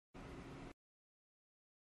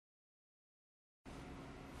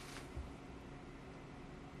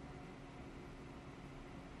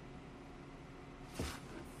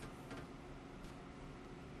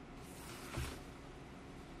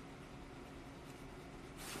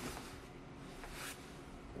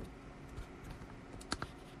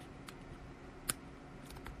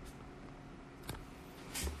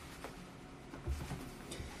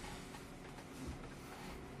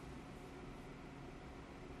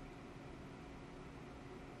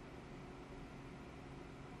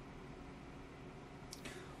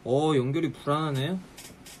연결이 불안하네.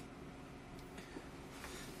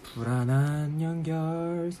 불안한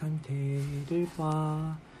연결 상태를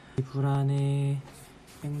봐. 불안해.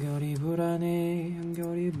 연결이 불안해.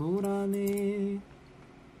 연결이 불안해.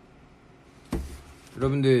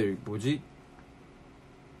 여러분들 뭐지?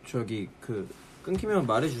 저기 끊기면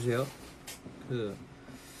말해주세요.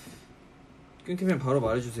 끊기면 바로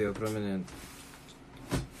말해주세요. 그러면은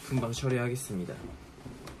금방 처리하겠습니다.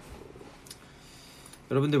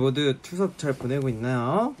 여러분들 모두 추석 잘 보내고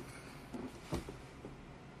있나요?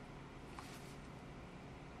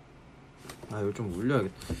 이거 좀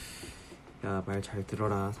올려야겠다. 야, 말 잘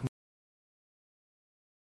들어라.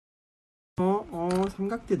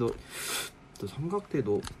 삼각대 너 삼각대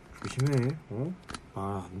너 조심해.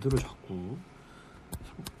 말 안 들어 자꾸.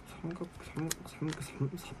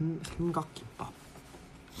 삼각김밥.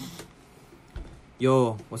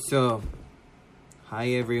 Yo, what's up? Hi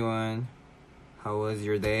everyone. How was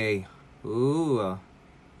your day? Ooh.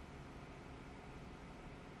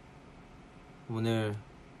 오늘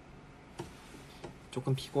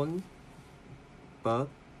조금 피곤? But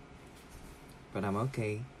I'm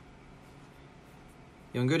okay.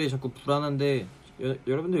 연결이 자꾸 불안한데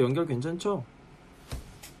여러분들 연결 괜찮죠?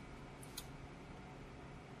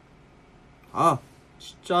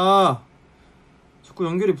 진짜 자꾸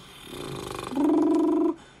연결이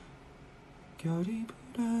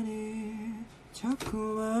불안해.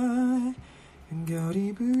 자꾸만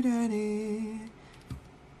연결이 불안해.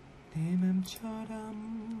 내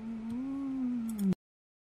맘처럼.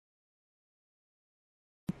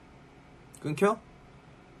 끊겨?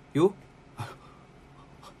 요?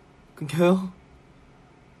 끊겨요?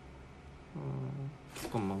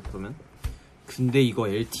 잠깐만. 그러면 근데 이거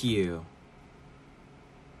LTE예요.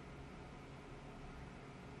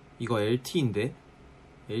 이거 LTE인데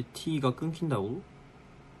LTE가 끊긴다고?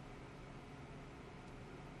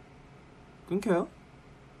 끊겨요?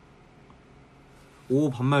 오,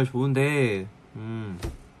 반말 좋은데.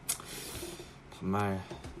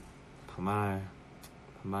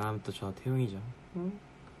 반말하면 또 저 태용이죠.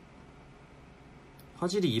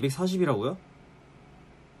 화질이 240이라고요?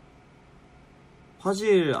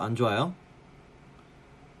 화질 안 좋아요?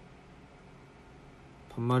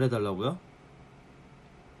 반말해달라고요?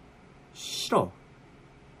 싫어.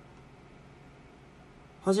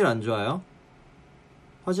 화질 안 좋아요?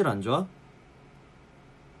 화질 안 좋아?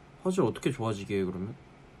 화질 어떻게 좋아지게 해 그러면?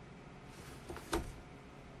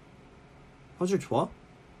 화질 좋아?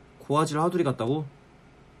 고화질 하두리 같다고?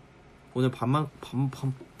 오늘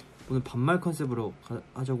오늘 반말 컨셉으로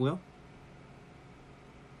하자고요?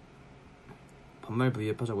 반말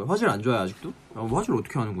V앱 하자고요? 화질 안 좋아요 아직도? 화질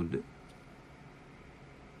어떻게 하는 건데?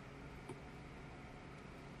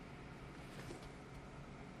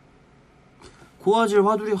 고화질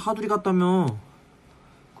하두리 같다며.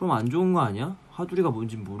 그럼 안 좋은 거 아니야? 하두리가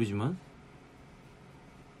뭔진 모르지만.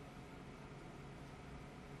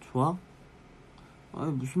 좋아?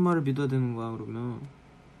 무슨 말을 믿어야 되는 거야 그러면.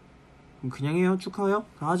 그럼 그냥 해요. 축하해요.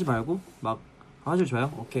 하지 말고 막 화질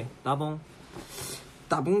좋아요? 오케이. 따봉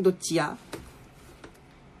도찌야.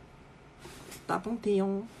 따봉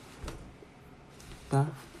태용.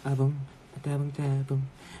 따봉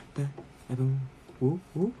오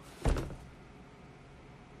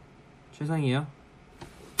최상이에요.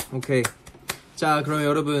 오케이. 자, 그럼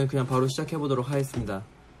여러분 그냥 바로 시작해보도록 하겠습니다.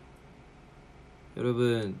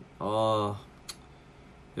 여러분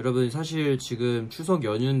사실 지금 추석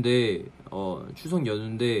연휴인데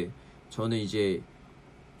저는 이제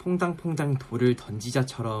퐁당퐁당 돌을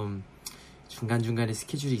던지자처럼 중간중간에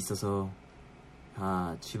스케줄이 있어서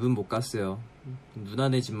집은 못 갔어요.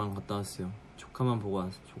 누나네 집만 갔다 왔어요. 조카만 보고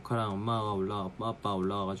왔어요. 조카랑 엄마 아빠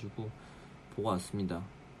올라와가지고 보고 왔습니다.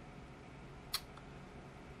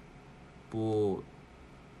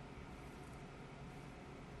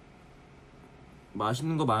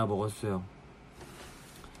 맛있는 거 많이 먹었어요.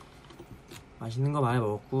 맛있는 거 많이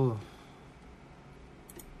먹었고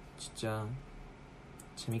진짜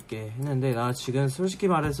재밌게 했는데 나 지금 솔직히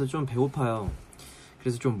말해서 좀 배고파요.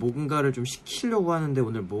 그래서 좀 뭔가를 좀 시키려고 하는데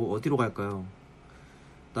오늘 어디로 갈까요?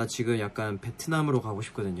 나 지금 약간 베트남으로 가고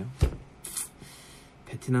싶거든요.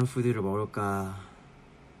 베트남 푸드를 먹을까?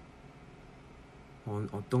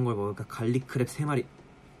 어떤 걸 먹을까? 갈릭 크랩 3마리.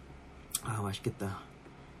 맛있겠다.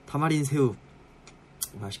 타마린 새우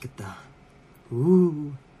맛있겠다.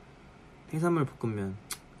 해산물 볶음면.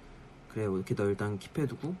 그래, 이렇게 너 일단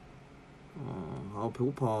킵해두고.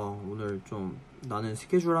 배고파. 오늘 좀 나는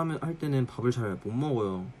스케줄 할 때는 밥을 잘 못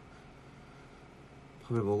먹어요.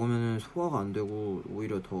 밥을 먹으면 소화가 안 되고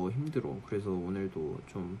오히려 더 힘들어. 그래서 오늘도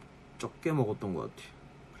좀 적게 먹었던 것 같아.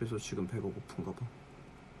 그래서 지금 배가 고픈가 봐.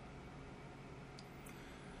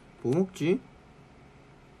 뭐 먹지?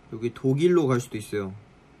 여기 독일로 갈 수도 있어요.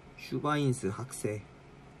 슈바인스 학세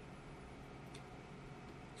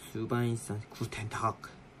슈바인스 구텐탁.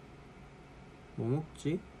 뭐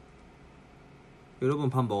먹지? 여러분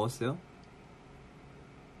밥 먹었어요?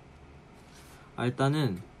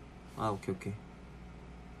 일단은 오케이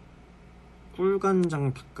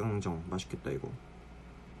꿀간장 닭강정 맛있겠다 이거.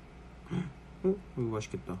 이거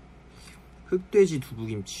맛있겠다. 흑돼지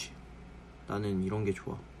두부김치. 나는 이런 게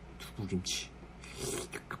좋아. 두부김치.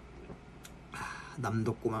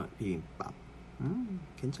 남도꼬마 비빔밥.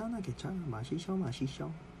 괜찮아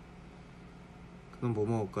맛있어. 그럼 뭐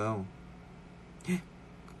먹을까요?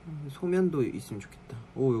 소면도 있으면 좋겠다.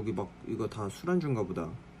 여기 막 이거 다 술안주인가 보다.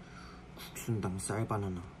 국순당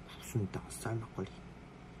쌀바나나, 국순당 쌀막걸리.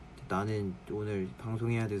 나는 오늘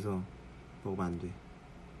방송해야 돼서 먹으면 안 돼.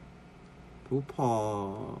 배고파.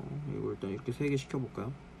 이거 일단 이렇게 3개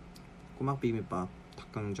시켜볼까요? 꼬막 비빔밥,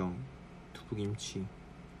 닭강정, 두부김치,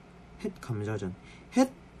 햇 감자전.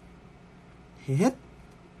 햇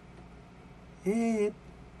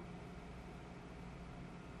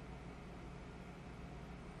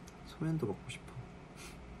소면도 먹고 싶어.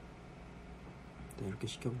 일단 이렇게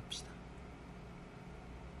시켜봅시다.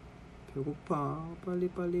 배고파. 빨리.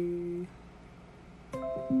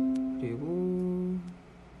 그리고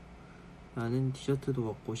나는 디저트도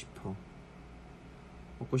먹고 싶어.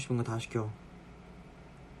 먹고 싶은 거 다 시켜.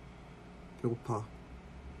 배고파.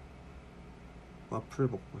 와플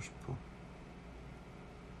먹고 싶어.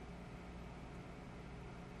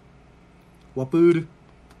 와플.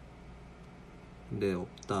 근데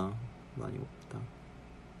없다. 많이 없다.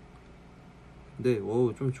 근데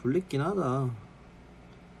좀 졸립긴 하다.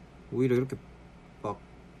 오히려 이렇게 막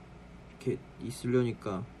이렇게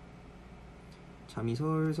있으려니까 잠이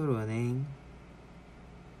솔솔 오네.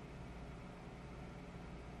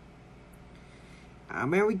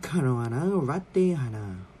 아메리카노 하나, 라떼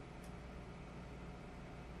하나.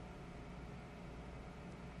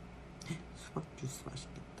 수박 주스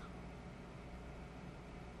맛있겠다.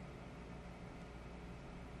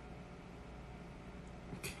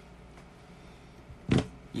 오케이.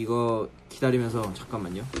 이거 기다리면서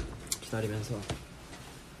잠깐만요. 기다리면서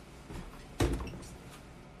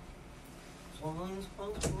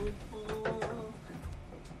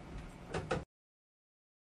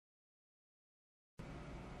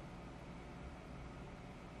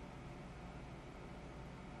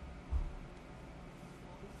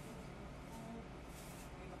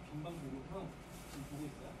빈방 보고 지금 보고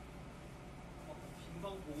있어요? 빈방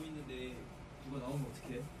보고 있는데 누가 나오면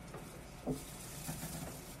어떡해?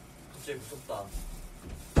 갑자기 무섭다.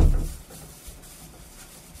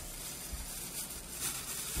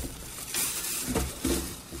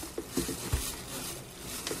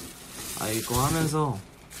 이거 하면서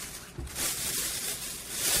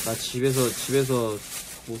나 집에서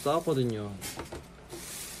뭐 싸웠거든요.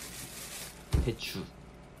 대추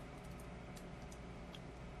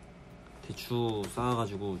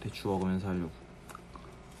싸가지고 대추 먹으면서 하려고.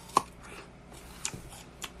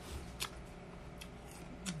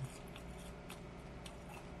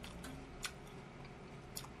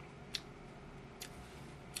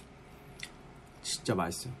 진짜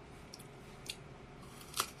맛있어요.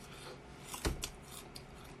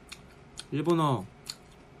 일본어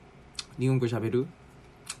니혼고 샤베루?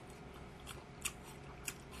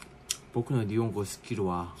 보쿠노 니혼고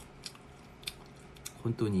스키루와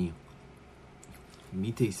혼돈이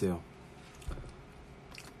밑에 있어요.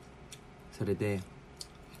 それで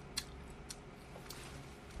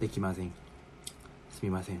데키마센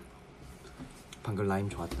스미마센. 방금 라임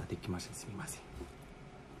좋았다. 데키마센 스미마센.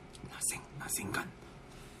 나생간.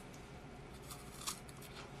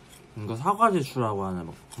 이거 사과대추라고 하나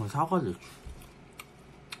막. 사과대추.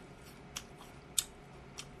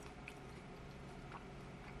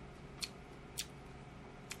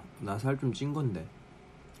 나 살 좀 찐 건데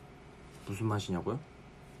무슨 맛이냐고요?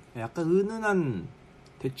 약간 은은한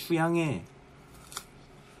대추 향의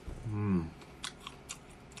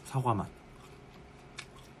사과 맛.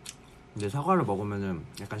 근데 사과를 먹으면은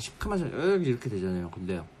약간 시큼하지 이렇게 되잖아요.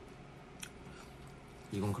 근데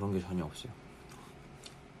이건 그런 게 전혀 없어요.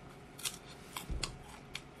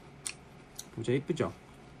 모자 이쁘죠?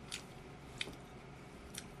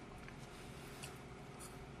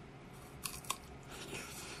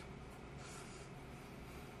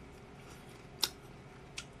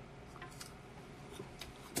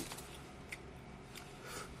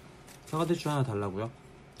 사과대추 하나 달라고요?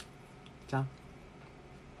 자.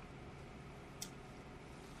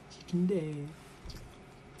 시킨데.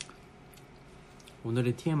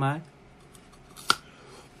 오늘의 TMI.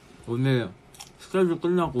 오늘 스케줄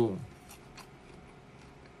끝나고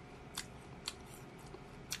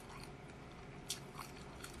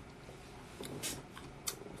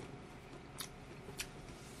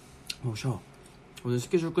쉬어. 오늘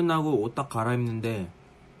스케줄 끝나고 옷 딱 갈아입는데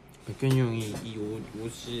백현이 형이 이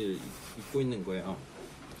옷을 입고 있는 거예요.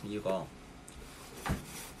 이거.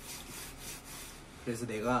 그래서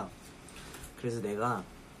내가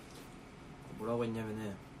뭐라고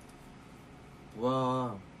했냐면은,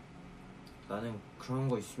 와, 나는 그런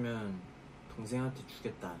거 있으면 동생한테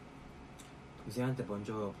주겠다. 동생한테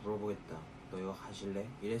먼저 물어보겠다. 너 이거 가질래?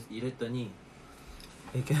 이랬더니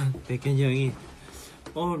백현이 형이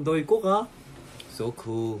너 입고 가? So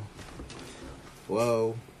cool.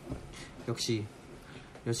 와우. 역시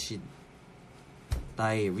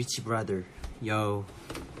나의 리치 브라더. 요.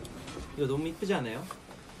 이거 너무 이쁘지 않아요?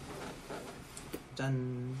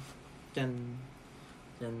 짠. 짠.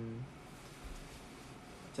 짠.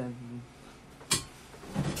 짠.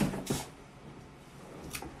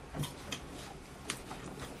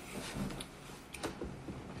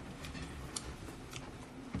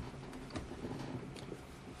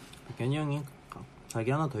 백현이 형이 자기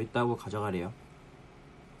하나 더 있다고 가져가래요.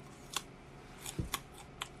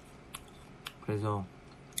 그래서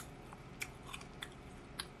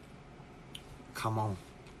가망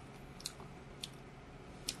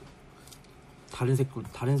다른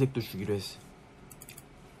색도 주기로 했어.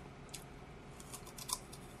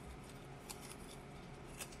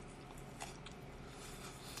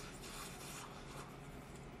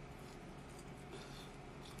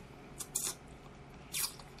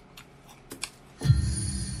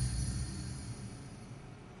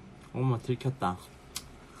 엄마 들켰다.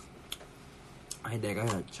 아니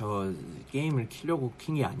내가 저 게임을 키려고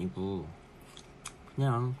킨 게 아니고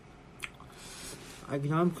그냥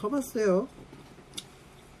한번 켜봤어요.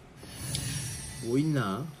 뭐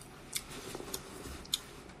있나?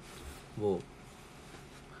 뭐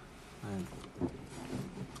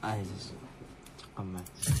아니 잠깐만.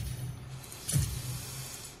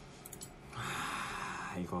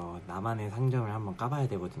 이거 나만의 상점을 한번 까봐야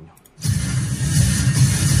되거든요.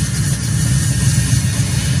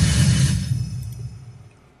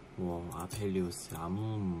 와, 아펠리오스,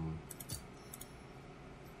 아문,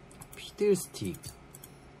 피들스틱,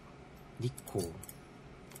 니코,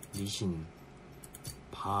 리신,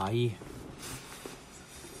 바이.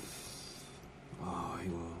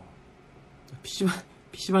 이거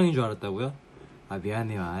PC방인 줄 알았다고요?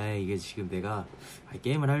 미안해요. 이게 지금 내가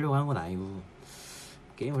게임을 하려고 한 건 아니고,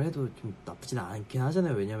 게임을 해도 좀 나쁘진 않긴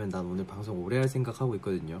하잖아요. 왜냐면 난 오늘 방송 오래 할 생각하고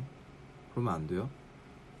있거든요. 그러면 안 돼요?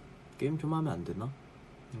 게임 좀 하면 안 되나?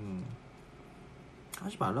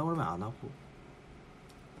 하지 말라고 그러면 안 하고.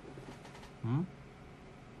 응?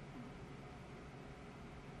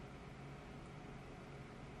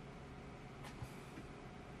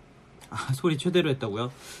 소리 최대로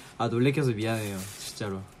했다고요? 놀래켜서 미안해요.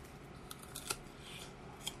 진짜로.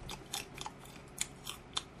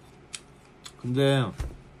 근데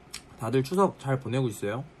다들 추석 잘 보내고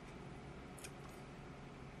있어요?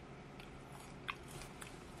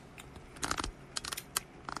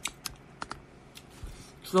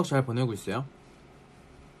 추석 잘 보내고 있어요?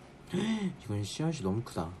 이건 씨앗이 너무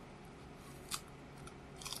크다.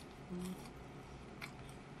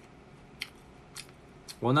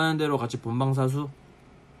 원하는 대로 같이 본방사수?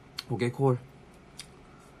 오케이 콜.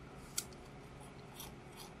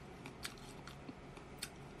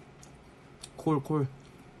 콜.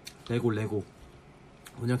 레고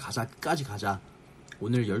오늘 가자. 끝까지 가자.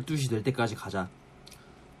 오늘 12시 될 때까지 가자.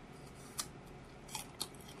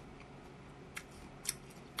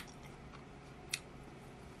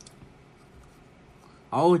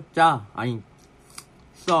 아우 짜. 아니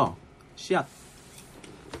써. 씨앗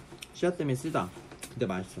때문에 쓰다. 근데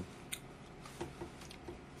맛있어.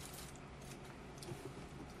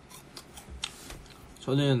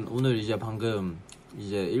 저는 오늘 이제 방금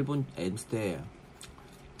일본 엠스테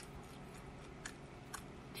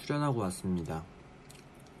출연하고 왔습니다.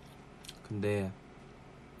 근데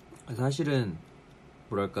사실은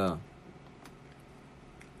뭐랄까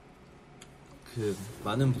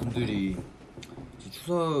많은 분들이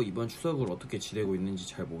이번 추석을 어떻게 지내고 있는지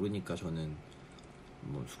잘 모르니까 저는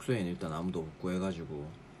뭐 숙소에는 일단 아무도 없고 해가지고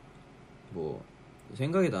뭐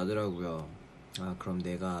생각이 나더라고요. 그럼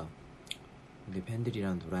내가 우리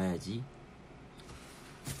팬들이랑 놀아야지.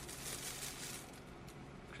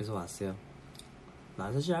 그래서 왔어요.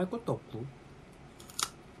 나 사실 할 것도 없고.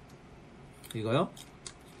 이거요?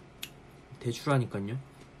 대추라니깐요.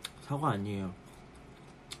 사과 아니에요.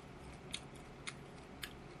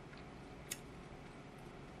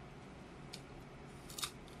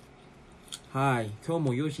 하이,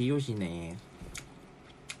 쿄모 요시네.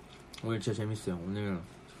 오늘 진짜 재밌어요. 오늘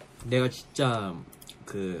내가 진짜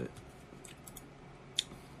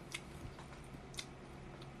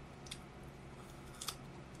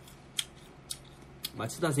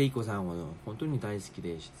松田聖子さんは本当に大好き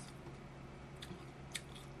です。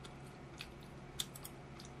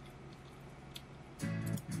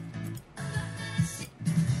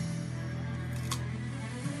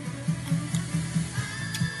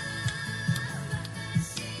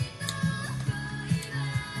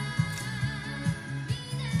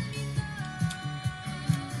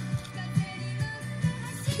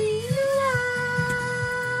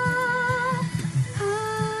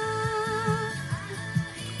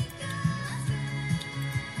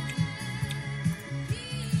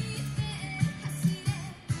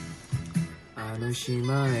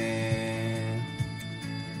島へ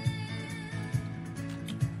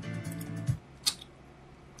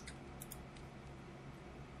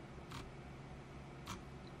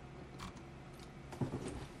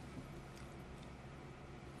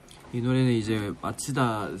이 노래는 이제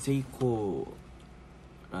마츠다 세이코라는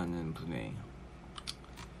분의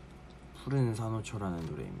푸른 산호초라는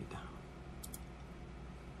노래입니다.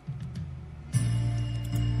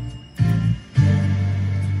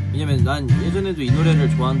 왜냐면 난 예전에도 이 노래를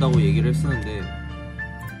좋아한다고 얘기를 했었는데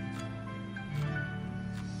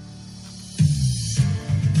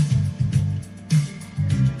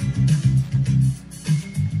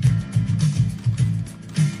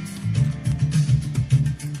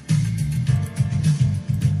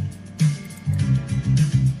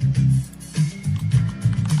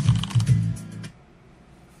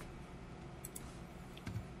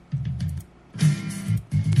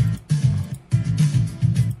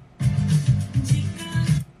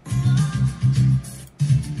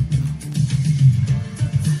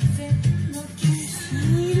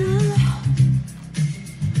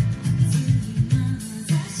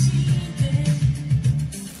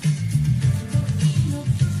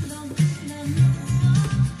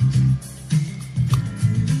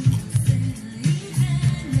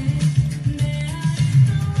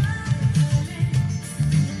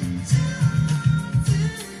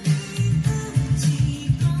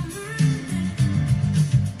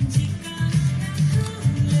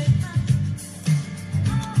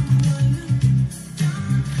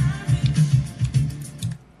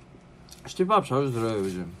힙합 자주 들어요.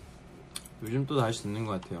 요즘 또 다시 듣는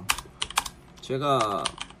것 같아요. 제가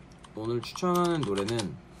오늘 추천하는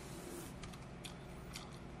노래는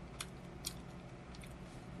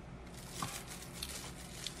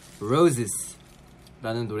Roses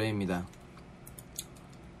라는 노래입니다.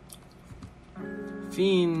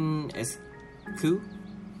 핀 에스크?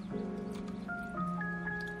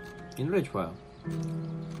 이 노래 좋아요.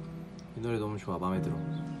 이 노래 너무 좋아. 마음에 들어.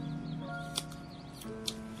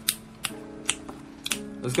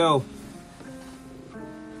 Let's go.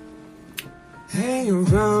 Hey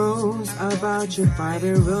Rose, about your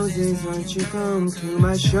fire roses, won't you come to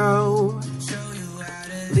my show?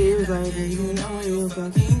 Live like even all you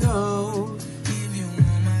fucking go.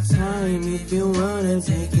 Time if you wanna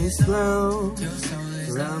take it slow.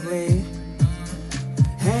 Lovely.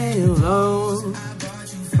 Hey Rose,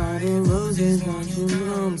 fire roses, won't you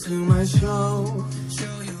come to my show?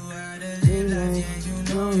 Live like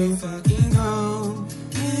all you fucking go.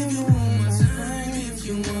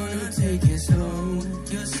 You wanna take it slow.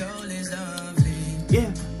 Your soul is lovely.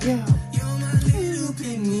 Yeah, yeah. You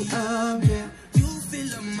pick me up, yeah. You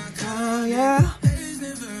fill up my car, yeah. There's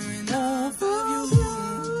never enough of you.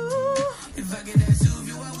 If I could ask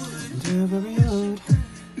you, I would. Do very good.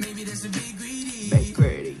 Maybe that's a bit greedy. Bit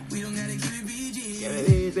greedy. We don't gotta keep it PG. Get it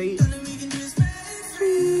easy. We can just be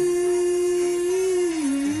free.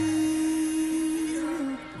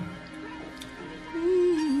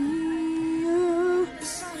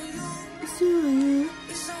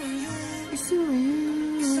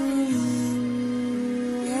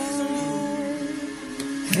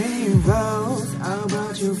 Rose, how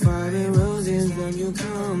about you find the roses when you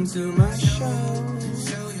come to my show?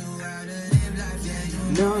 Show you how to live life, yeah, you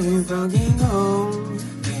know you fucking home.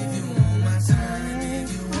 Give you all my time if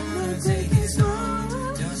you wanna take it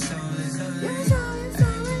slow. Your soul is lovely.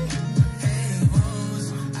 Hey Rose,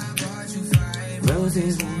 I brought you 5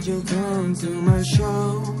 roses, won't you come to my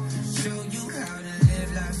show? Show you how to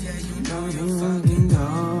live life, yeah, you know you fucking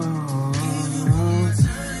home. Give you all my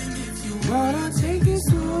time if you wanna take it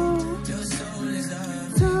slow.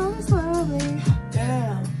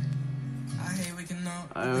 Yeah.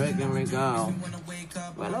 I reckon we go. When I wake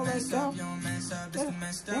up,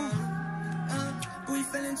 we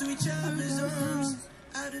fell into each other's arms.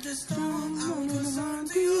 Out of the storm, I was on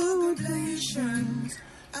to your completions.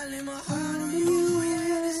 I lay my heart on you,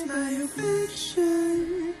 yeah, it's my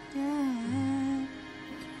affection. Yeah.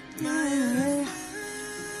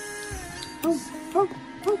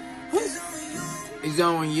 It's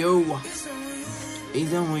on you.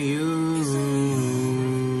 It's only you.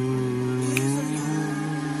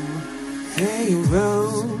 Hey,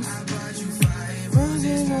 Rose.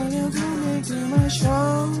 Roses on your coming to my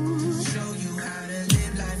show. Show you how to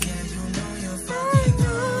live life, yeah, you know you're fucking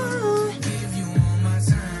good. Give you all my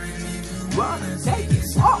time, if you wanna take it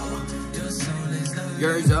slow.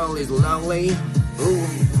 Your soul is lonely. Ooh.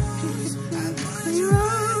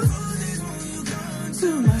 To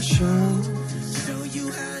my show. Show you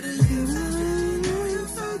how to live life, yeah, you know you're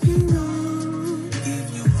fucking good. Give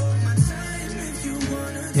you all my time if you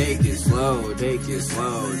wanna take it slow, take it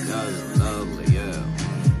slow, cause I'm lovely, yeah.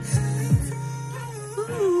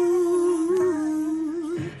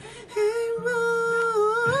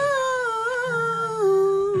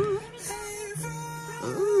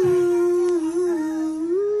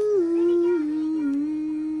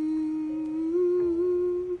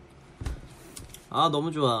 아,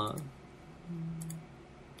 너무 좋아.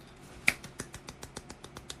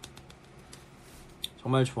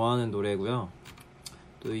 정말 좋아하는 노래고요.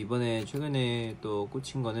 또 이번에 최근에 또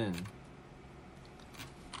꽂힌 거는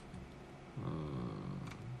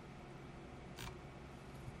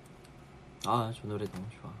아, 저 노래 너무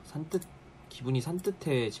좋아. 기분이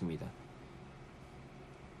산뜻해집니다.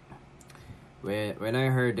 When I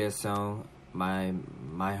heard this song, my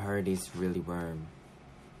heart is really warm.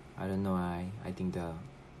 I don't know why.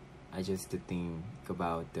 I just think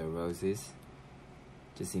about the roses.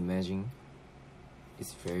 Just imagine.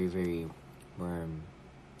 It's very, very warm.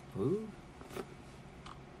 Ooh.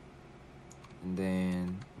 And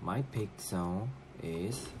then my picked song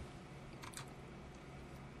is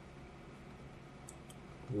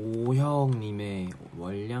오형님의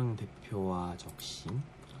월량 대표와 적신.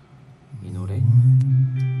 이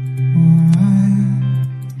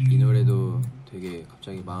노래도 되게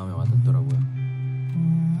갑자기 마음에 와닿더라고요.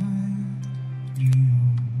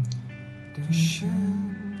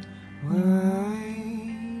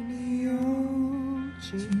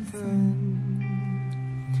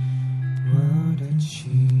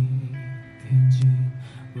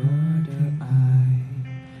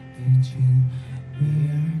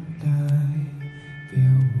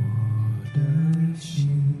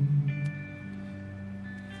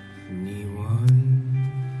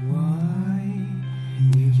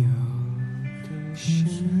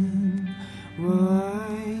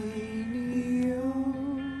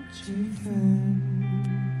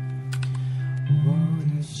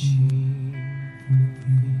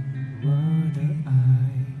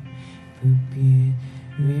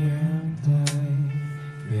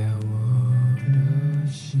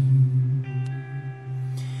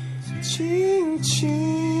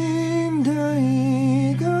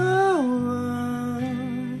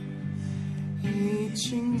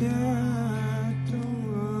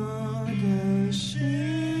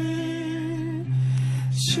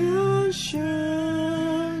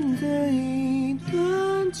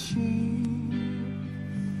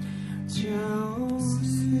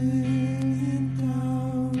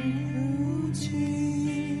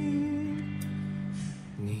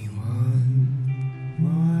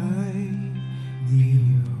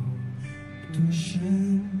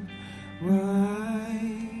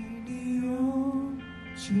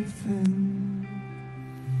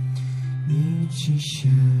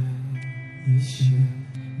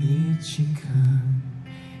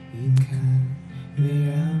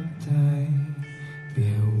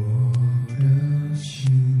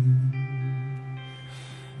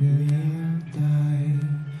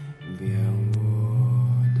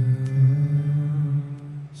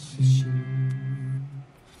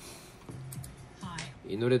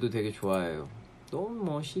 이 노래도 되게 좋아해요. 너무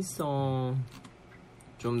멋있어.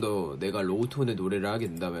 좀 더 내가 로우톤의 노래를 하게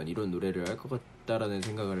된다면 이런 노래를 할 것 같다라는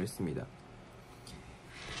생각을 했습니다.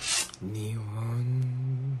 니원와이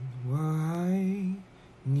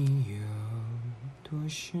니요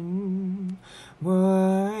도신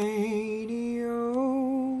와이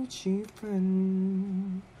니요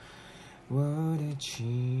지분我的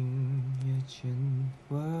情也真，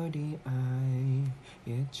我的爱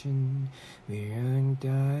也真，没人代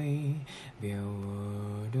表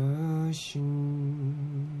我的心。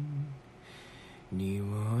你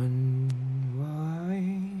问我爱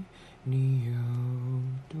你有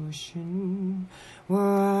多深，我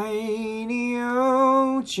爱你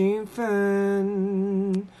有几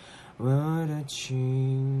分？我的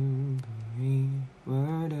情不移，我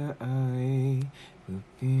的爱不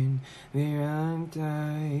变，没人代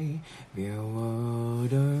表我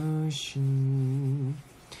的心。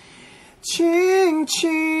轻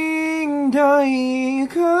轻的一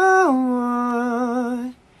个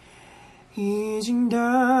吻，已经打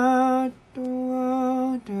动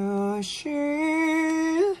我的心。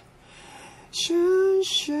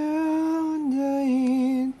相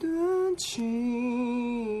对的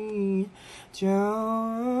情叫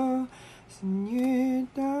思念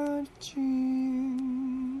的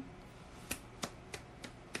情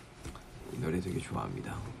이 노래 되게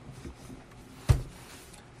좋아합니다.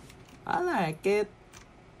 I like it.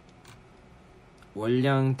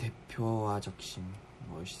 월량 대표와 적심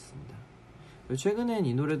멋있습니다. 최근엔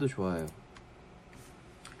이 노래도 좋아요.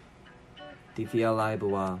 디피아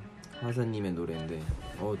라이브와 화사님의 노래인데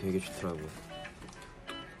되게 좋더라고요.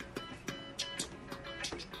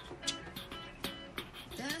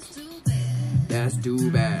 That's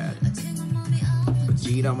too bad.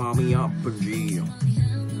 어찌다 마음이 아픈지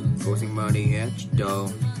고생 많이 했지도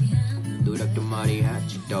누락도 많이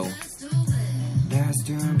했지도 That's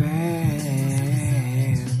too bad.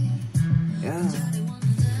 Yeah.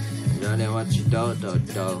 잘해왔지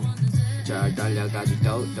도도도 잘 달려가지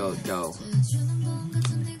도도도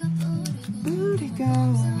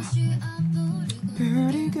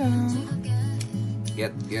Pretty girl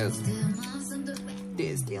Yes, yes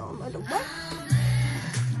This still matter what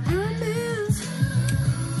I miss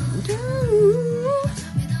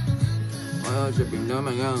어차피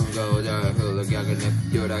너만 간거 잘 흘러가게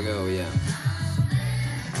냅두라고 yeah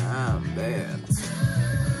I'm bad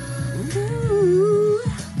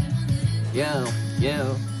Yeah,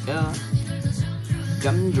 yeah, yeah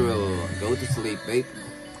Gumdrew, go to sleep, babe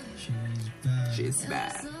She's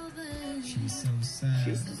bad She's so sad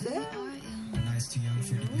She's sad When I was too young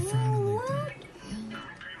for you to be frowning like that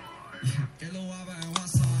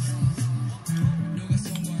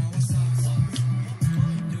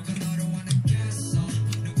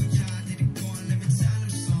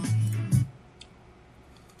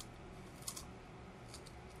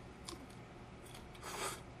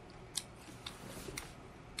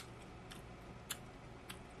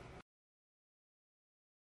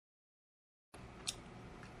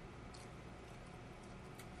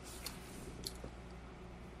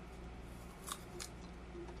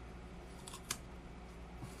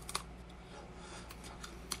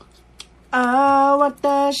아,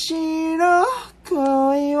 私の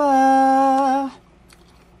恋は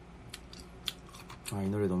이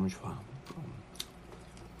노래 너무 좋아.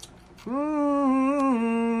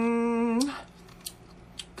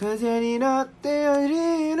風に乗って降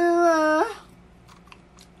りるわ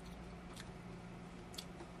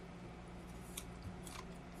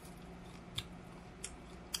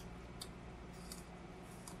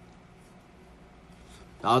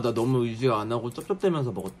나 너무 의지가 안 하고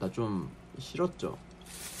쩝쩝대면서 먹었다. 좀 싫었죠?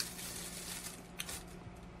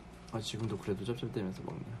 지금도 그래도 쩝쩝대면서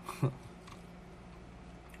먹네요.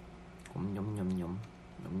 냠냠냠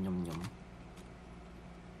냠냠냠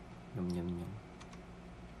냠냠냠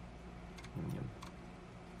냠냠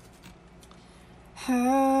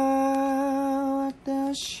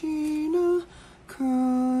私の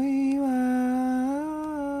恋は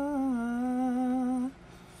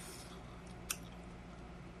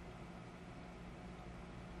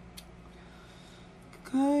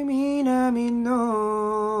深い南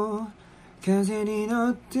の風に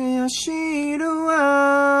乗って走る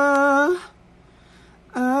わ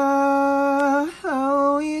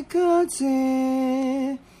青い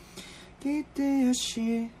風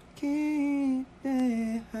来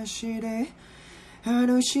て走れあ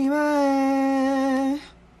の島へ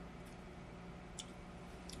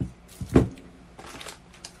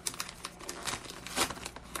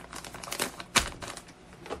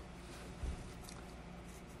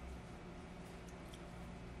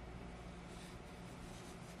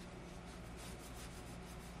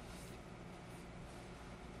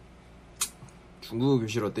중국어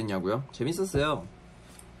교실 어땠냐고요? 재밌었어요.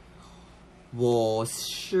 我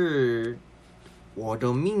是我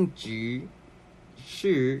的名字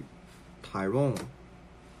是 Taeyong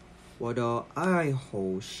我的爱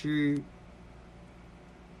好是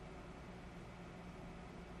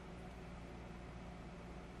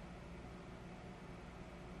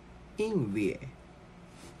音乐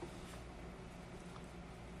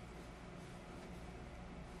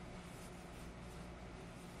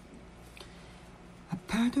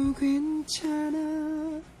아파도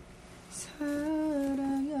괜찮아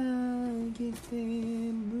사랑하기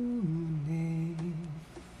때문에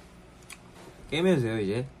게임해주세요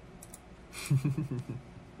이제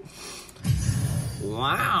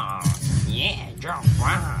와우 예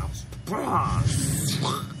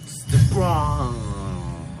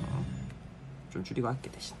좀 줄이고 할게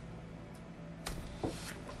대신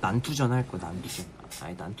난투전 할 거 난투전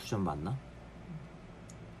아니 난투전 맞나?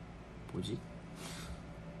 뭐지?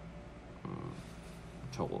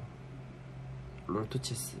 저거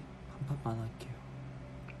롤토체스 한 판만 할게요.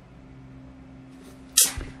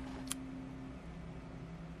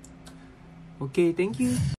 오케이, 땡큐.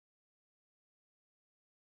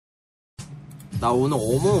 나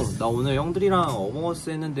오늘 형들이랑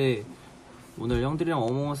어몽어스 했는데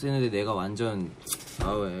내가 완전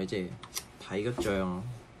이제 다 이겼죠 형.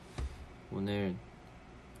 오늘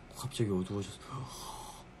갑자기 어두워졌어.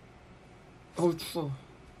 추워.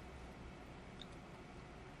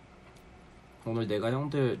 오늘 내가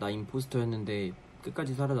나 임포스터였는데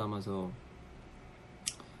끝까지 살아남아서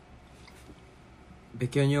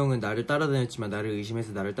백현이 형은 나를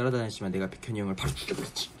의심해서 나를 따라다녔지만 내가 백현이 형을 바로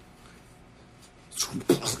죽여버렸지.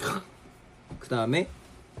 그 다음에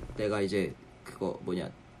내가 이제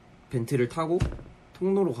벤트를 타고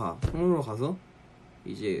통로로 가서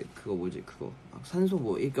이제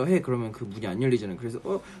산소 이거 해. 그러면 그 문이 안 열리잖아요. 그래서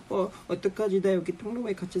어떡하지, 나 여기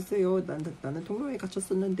통로에 gat혔어요. 나는 통로에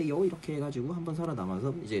갇혔었는데요. 이렇게 해가지고 한번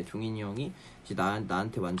살아남아서 이제 종인이 형이 이제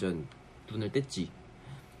나한테 완전 눈을 뗐지.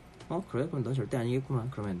 그래? 그럼 넌 절대 아니겠구만.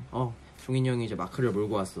 그러면 종인이 형이 이제 마크를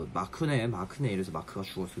몰고 왔어. 마크네 이래서 마크가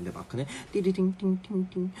죽었어. 근데 마크는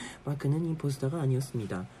띠리띵띵띵띵 마크는 임포스터가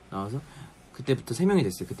아니었습니다. 나와서 그때부터 3명이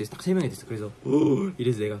됐어요. 그때 딱 3명이 됐어. 그래서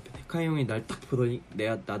이래서 내가 카이 형이 날 딱 보더니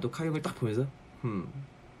나도 카이 형을 딱 보면서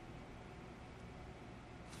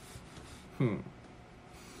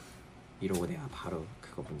이러고 내가 바로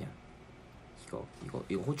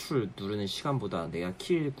이거 호출 누르는 시간보다 내가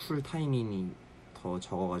쿨 타이밍이 더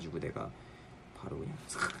적어가지고 내가 바로 그냥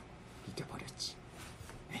이겨버렸지.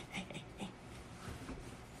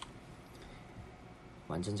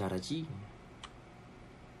 완전 잘하지.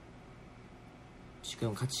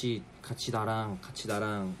 지금 같이 나랑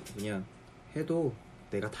그냥 해도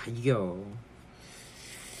내가 다 이겨.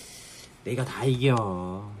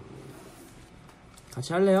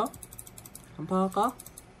 같이 할래요? 한판 할까?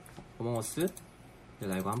 어몽어스?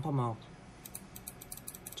 나 이거 한 판만 하고.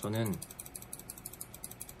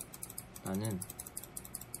 나는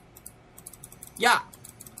야!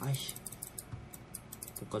 아이씨,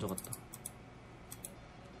 못 가져갔다.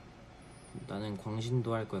 나는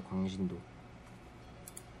광신도 할 거야. 광신도.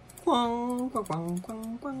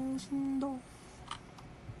 광신도.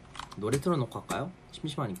 노래 틀어놓고 할까요?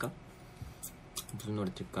 심심하니까. 무슨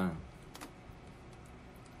노래 틀까?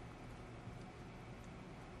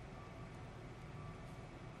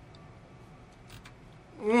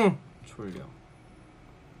 졸려.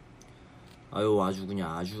 아주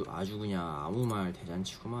그냥 아무 말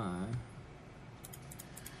대잔치구만.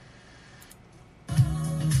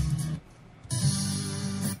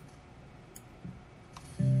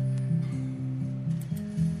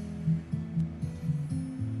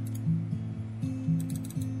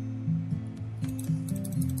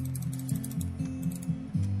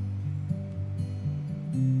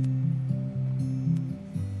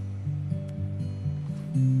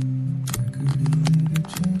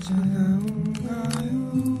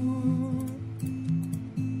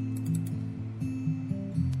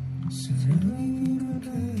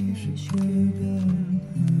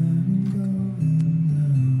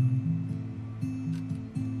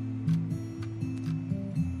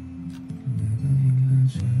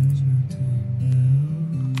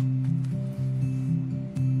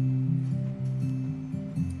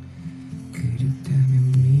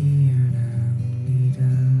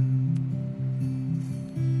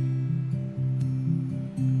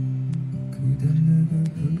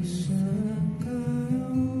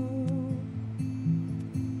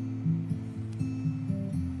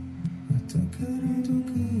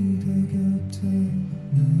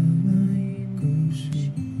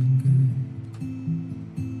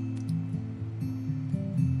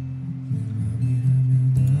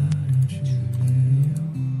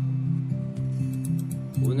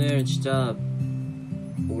 오늘 진짜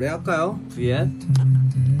오래 할까요? V앱?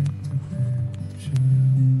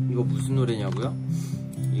 이거 무슨 노래냐고요?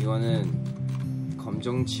 이거는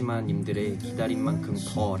검정치마님들의 기다린 만큼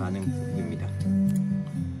더라는 곡입니다.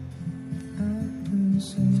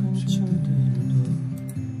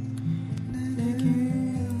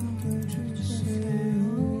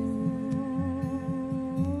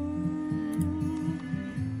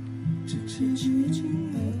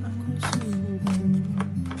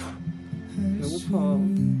 배고파.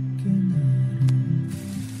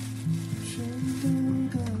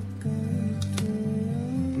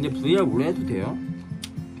 근데 VR 오래 해도 돼요?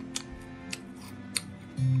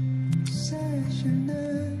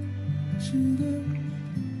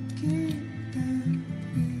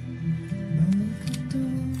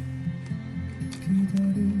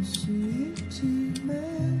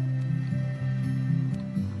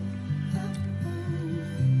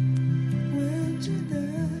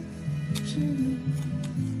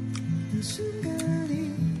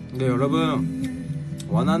 근데 여러분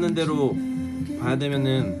원하는 대로 봐야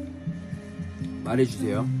되면은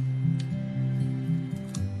말해주세요.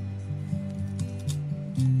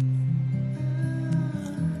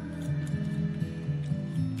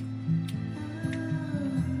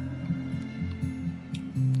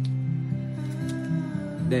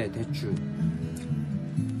 네, 대충.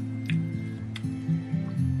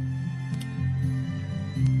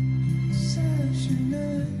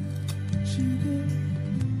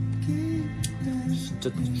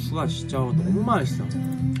 진짜 대추가 진짜 너무 맛있어.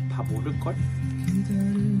 다 모를걸?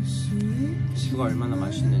 대추가 얼마나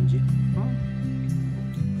맛있는지.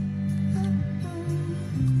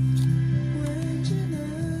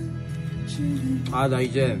 아, 나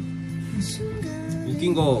이제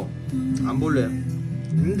웃긴 거 안 볼래.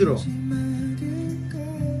 힘들어.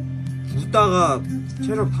 웃다가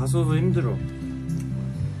체력 다 써서 힘들어.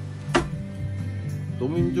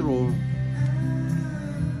 너무 힘들어.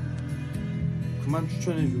 그만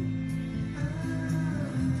추천해줘.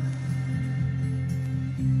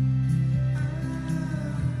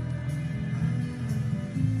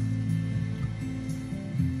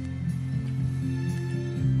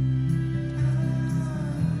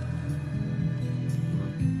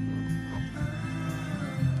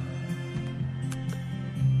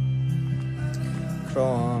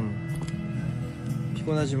 그럼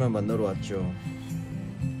피곤하지만 만나러 왔죠.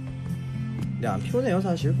 근데 안 피곤해요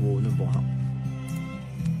사실. 뭐 오늘 뭐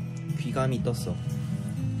귀감이 떴어.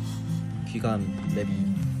 귀감 랩이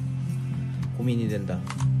고민이 된다.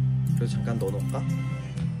 그래서 잠깐 넣어놓을까?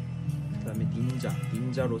 그 다음에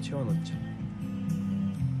닌자로 채워넣자.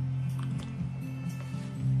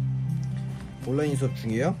 온라인 수업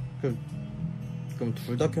중이에요? 그럼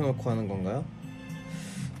둘 다 켜놓고 하는 건가요?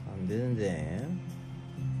 안 되는데.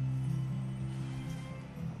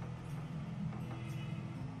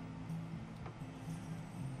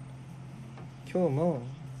 켜뭐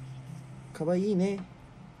가와이이네.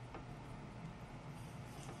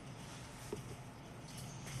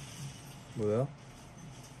 뭐야?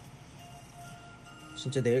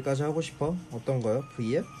 진짜 내일까지 하고 싶어? 어떤 거요?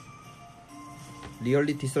 V앱?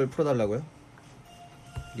 리얼리티 썰 풀어달라고요?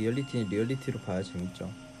 리얼리티는 리얼리티로 봐야 재밌죠.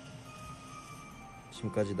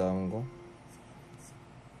 지금까지 나온 거.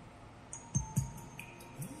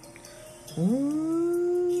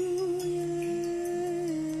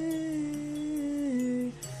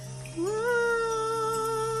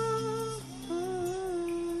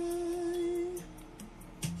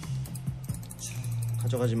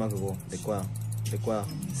 가져가지마. 그거 내거야. 내거야.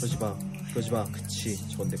 그러지마. 그치,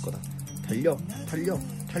 저건 내거다. 달려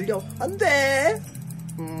안돼.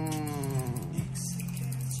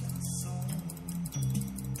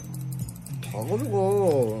 다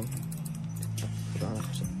가져가. 됐다. 그거 하나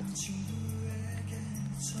가졌다.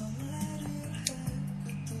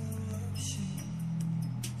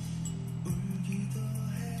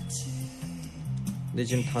 근데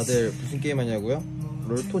지금 다들 무슨 게임 하냐고요?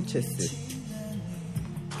 롤토체스.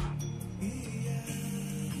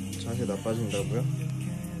 자세 나빠진다고요?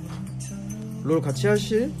 롤 같이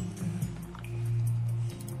하실?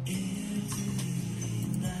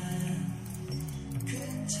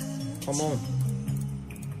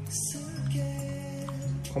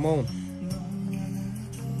 컴온.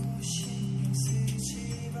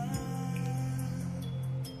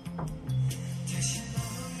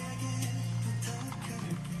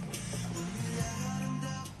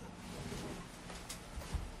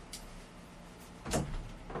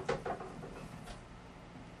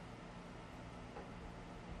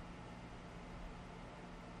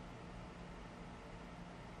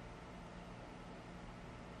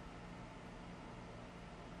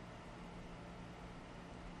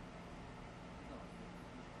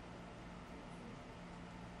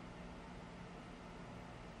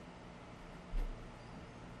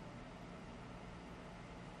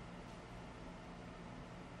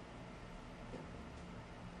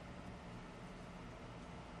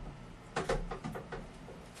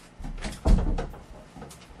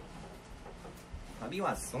 밥이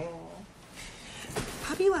왔어.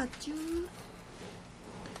 밥이 왔쥬.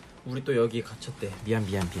 우리 또 여기 갇혔대.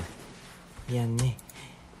 미안해.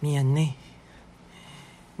 미안해.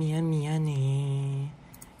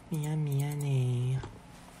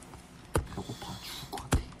 배고파. 죽을 것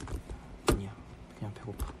같아. 아니야, 그냥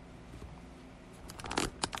배고파.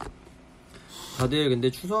 다들 근데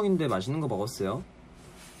추석인데 맛있는 거 먹었어요?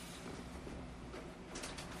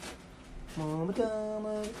 먹을까?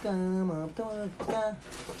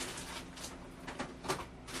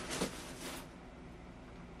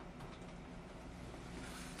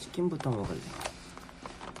 치킨부터 먹을래.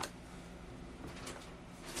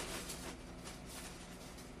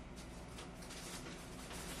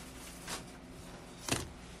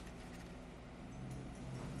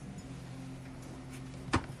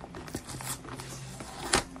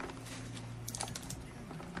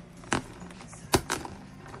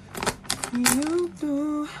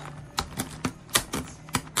 기억도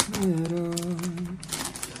그대로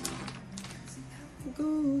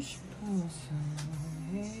보고 싶어서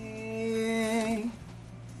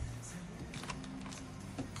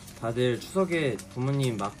다들 추석에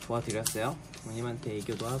부모님 막 도와드렸어요? 부모님한테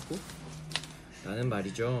애교도 하고. 나는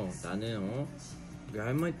말이죠, 나는 우리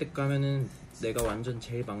할머니 댁 가면은 내가 완전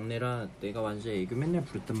제일 막내라 내가 완전 애교 맨날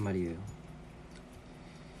부렸단 말이에요.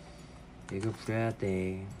 애교 부려야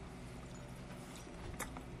돼.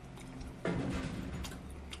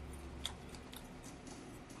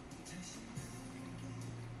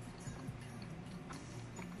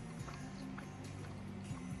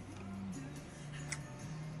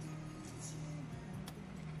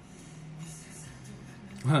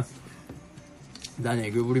 난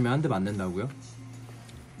애교 부리면 한 대 맞는다고요?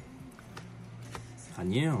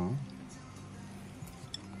 아니에요.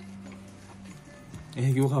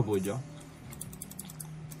 애교가 뭐죠?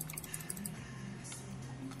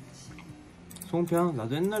 송편?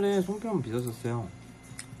 나도 옛날에 송편 빚었었어요.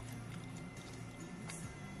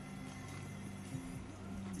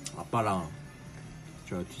 아빠랑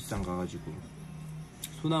저 뒷산 가가지고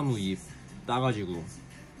소나무 잎 따가지고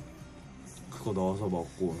그거 넣어서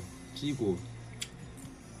먹고 찌고.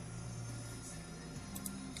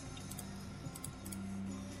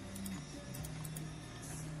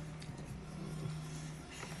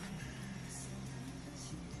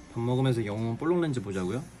 밥 먹으면서 영웅 볼록렌즈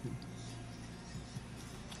보자고요?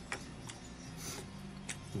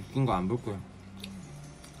 웃긴 거 안 볼 거야.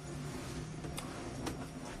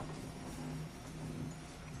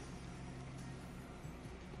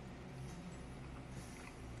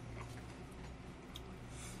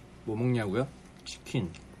 뭐 먹냐고요?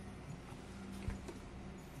 치킨.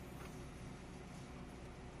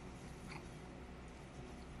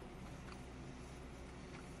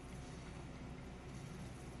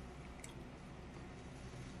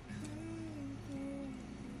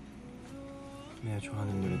 내가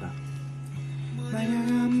좋아하는 노래다.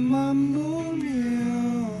 만약 앞만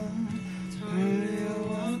보면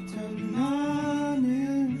달려왔던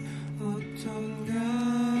나는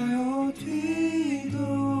어떤가요?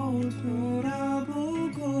 뒤도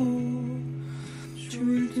돌아보고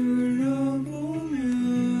줄 둘러보면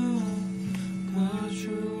다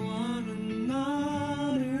좋아하는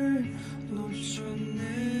나를 놓쳤네요.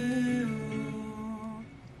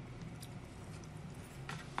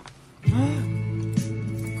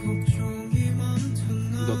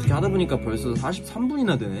 근데 어떻게 하다 보니까 벌써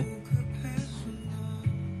 43분이나 되네.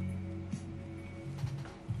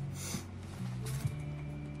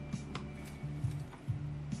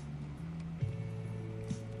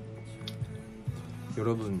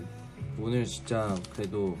 여러분, 오늘 진짜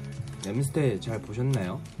그래도 엠스테 잘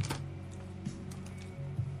보셨나요?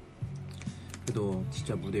 그래도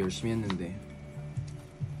진짜 무대 열심히 했는데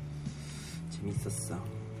재밌었어.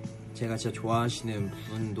 제가 진짜 좋아하시는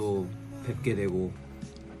분도 뵙게 되고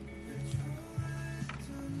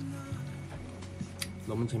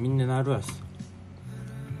너무 재밌는 하루였어.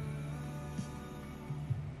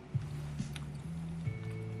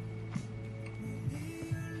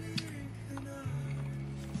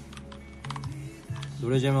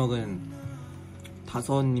 노래 제목은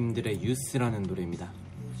다섯님들의 유스라는 노래입니다.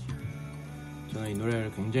 저는 이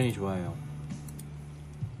노래를 굉장히 좋아해요.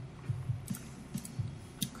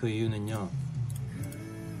 그 이유는요,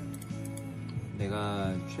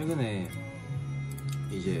 내가 최근에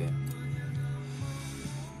이제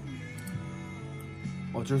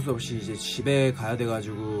어쩔 수 없이 이제 집에 가야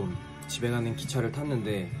돼가지고 집에 가는 기차를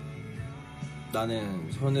탔는데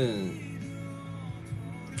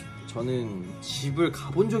저는 집을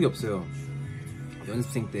가본 적이 없어요,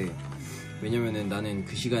 연습생 때. 왜냐면은 나는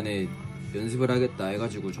그 시간에 연습을 하겠다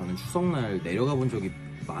해가지고 저는 추석날 내려가 본 적이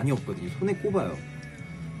많이 없거든요. 손에 꼽아요.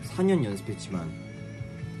 4년 연습했지만.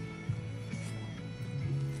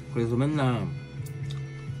 그래서 맨날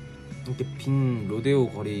이렇게 빈 로데오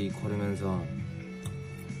거리 걸으면서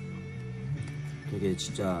되게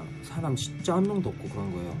진짜 사람 진짜 한 명도 없고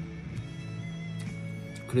그런 거예요.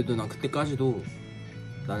 그래도 난 그때까지도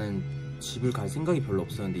나는 집을 갈 생각이 별로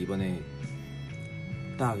없었는데 이번에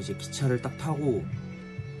딱 이제 기차를 딱 타고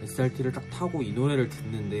SRT를 딱 타고 이 노래를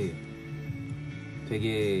듣는데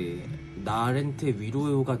되게 나한테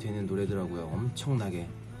위로가 되는 노래더라고요. 엄청나게.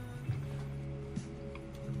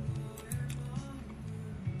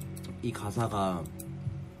 이 가사가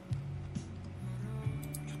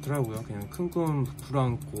좋더라고요. 그냥 큰 꿈 부풀어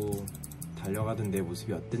안고 달려가던 내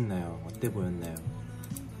모습이 어땠나요? 어때 보였나요?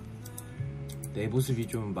 내 모습이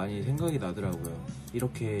좀 많이 생각이 나더라고요.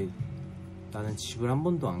 이렇게 나는 집을 한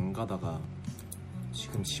번도 안 가다가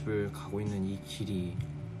지금 집을 가고 있는 이 길이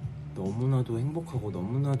너무나도 행복하고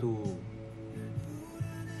너무나도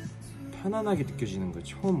편안하게 느껴지는 거예요,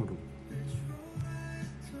 처음으로.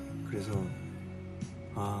 그래서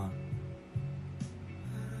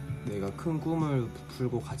내가 큰 꿈을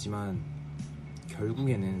부풀고 가지만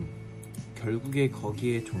결국에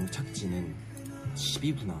거기에 종착지는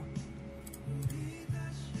집이구나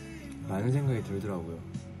라는 생각이 들더라고요.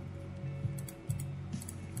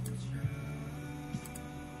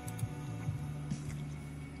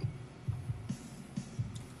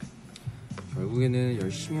 결국에는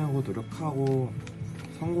열심히 하고 노력하고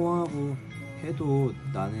성공하고 해도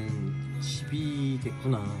나는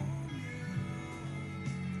집이겠구나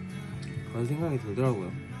그런 생각이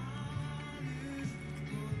들더라고요.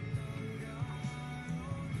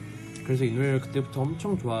 그래서 이 노래를 그때부터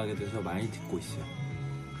엄청 좋아하게 돼서 많이 듣고 있어요.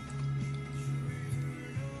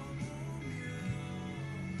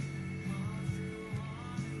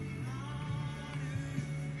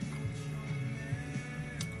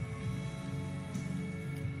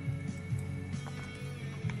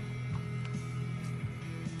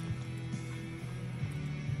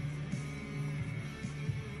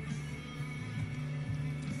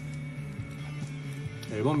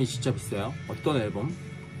 앨범이 진짜 비싸요. 어떤 앨범?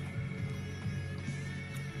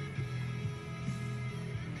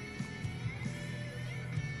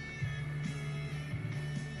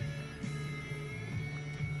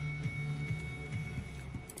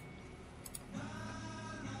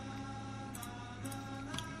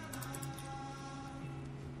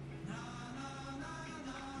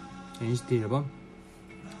 NCT 앨범?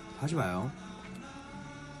 사지 마요.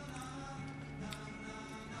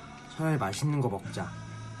 차라리 맛있는 거 먹자.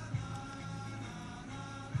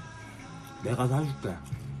 내가 사줄게.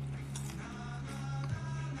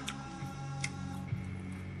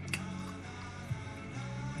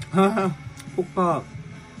 포카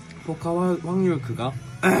확률 극악.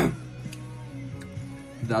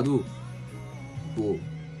 나도 뭐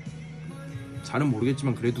잘은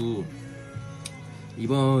모르겠지만 그래도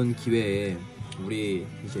이번 기회에 우리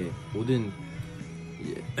이제 모든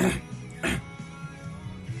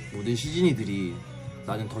시즈니들이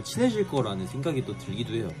나는 더 친해질 거라는 생각이 또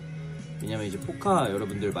들기도 해요. 왜냐면 이제 포카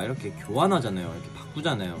여러분들 막 이렇게 교환하잖아요. 이렇게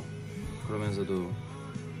바꾸잖아요. 그러면서도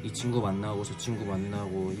이 친구 만나고 저 친구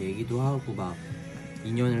만나고 얘기도 하고 막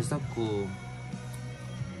인연을 쌓고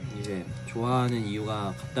이제 좋아하는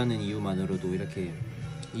이유가 같다는 이유만으로도 이렇게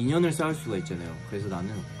인연을 쌓을 수가 있잖아요. 그래서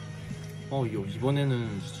나는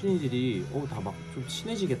이번에는 시즈니들이 다 막 좀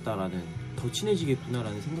친해지겠다라는, 더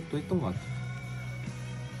친해지겠구나라는 생각도 했던 것 같아요.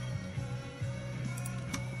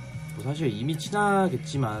 뭐 사실 이미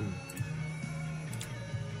친하겠지만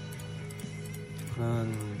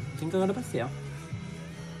그런 생각을 해봤어요.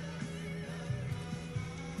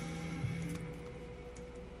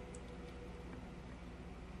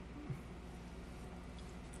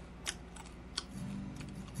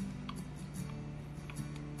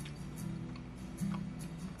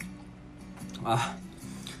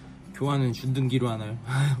 교환은 준등기로 하나요?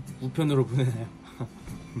 우편으로 보내나요?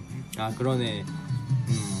 그러네.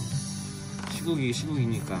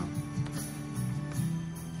 시국이니까.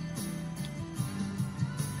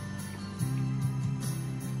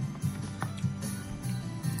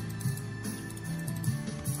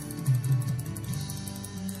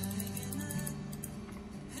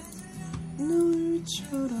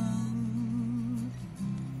 노을처럼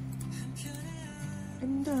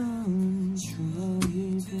아름다운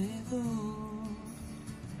추억이 되고.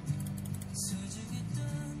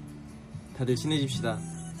 다들 친해집시다.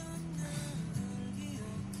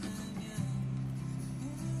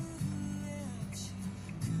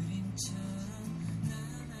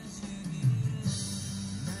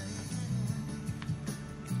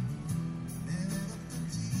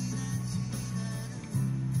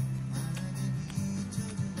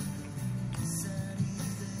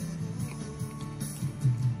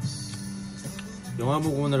 영화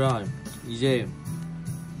보고 오느라 이제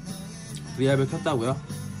VR을 켰다고요?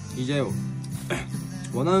 이제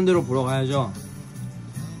원하는 대로 보러 가야죠.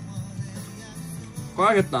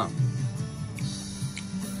 꺼야겠다.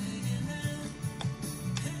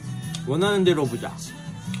 원하는 대로 보자.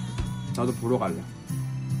 나도 보러 갈래.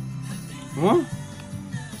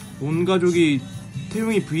 온 가족이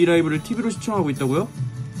태용이 브이라이브를 TV로 시청하고 있다고요?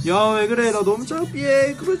 야, 왜 그래? 나 너무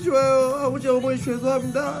창피해. 그러지 마요. 아버지 어머니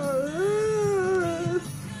죄송합니다.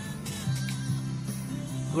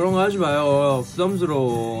 그런 거 하지 마요.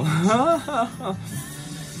 부담스러워.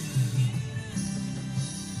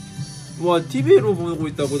 와, TV로 보고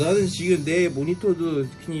있다고? 나는 지금 내 모니터도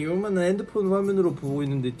그냥 요만한 핸드폰 화면으로 보고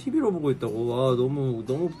있는데 TV로 보고 있다고? 와,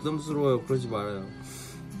 너무 부담스러워요. 그러지 마요.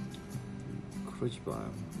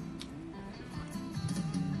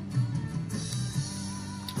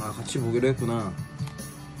 아, 같이 보기로 했구나.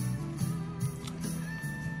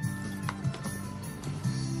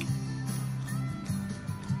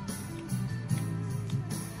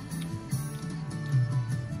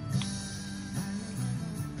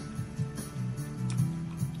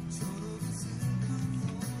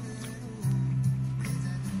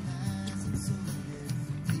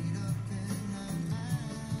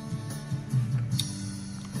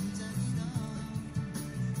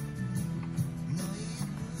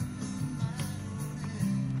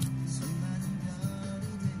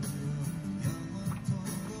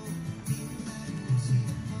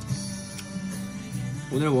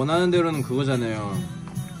 오늘 원하는 대로는 그거잖아요.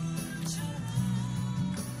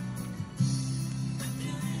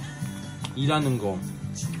 일하는 거,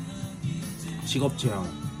 직업 제한.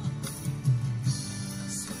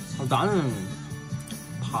 아, 나는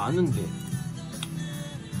다 아는데.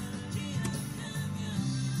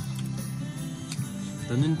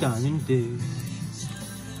 나는 다 아는데.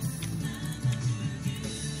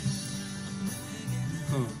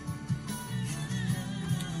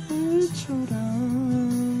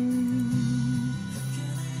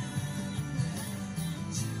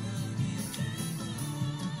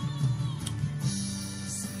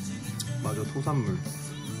 맞아, 토산물.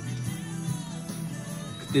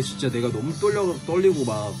 그때 진짜 내가 너무 떨리고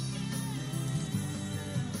막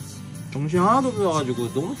정신 하나도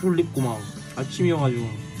없어가지고 너무 졸립고 막 아침이어가지고.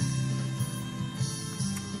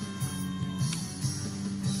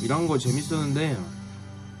 이런 거 재밌었는데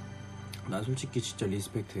난 솔직히 진짜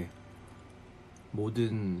리스펙트해.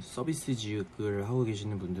 모든 서비스직을 하고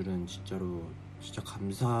계시는 분들은 진짜로 진짜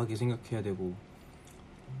감사하게 생각해야 되고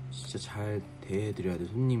진짜 잘 대해드려야 돼.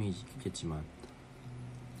 손님이겠지만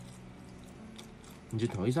이제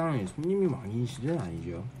더 이상 손님이 많은 시대는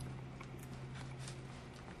아니죠.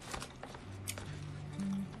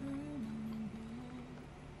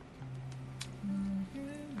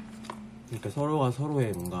 그러니까 서로가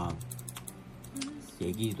서로의 뭔가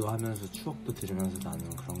얘기도 하면서 추억도 들으면서 나는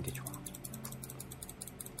그런 게 좋아.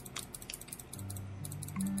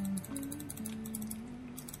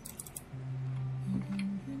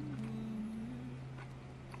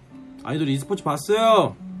 아이돌 e스포츠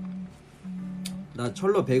봤어요. 나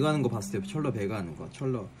철러 배그 하는 거 봤어요. 철러 배그 하는 거.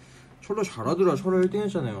 철러 잘하더라. 철러 1등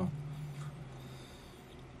했잖아요.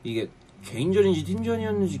 이게 개인전인지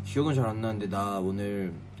팀전이었는지 기억은 잘 안 나는데 나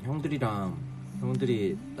오늘 형들이 나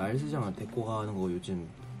헬스장을 데리고 가는 거 요즘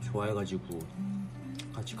좋아해가지고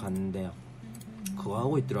같이 갔는데 그거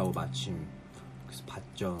하고 있더라고 마침. 그래서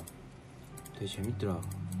봤죠. 되게 재밌더라.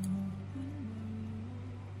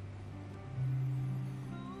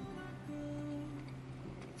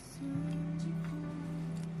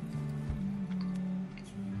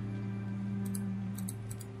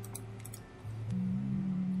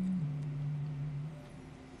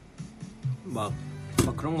 막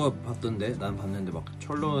그런 거 봤던데. 난 봤는데 막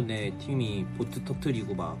철러네 팀이 보트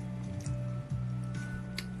터트리고 막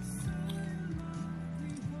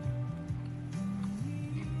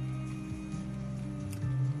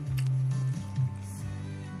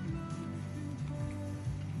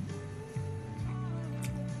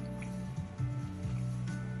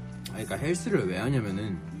그러니까 헬스를 왜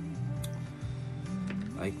하냐면은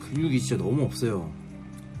근육이 진짜 너무 없어요.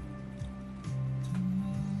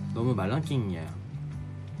 너무 말랑깽이야.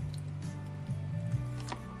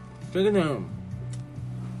 최근에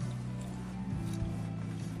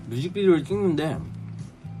뮤직비디오를 찍는데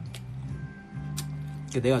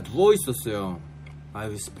내가 누워있었어요.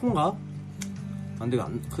 여기 스폰가? 근데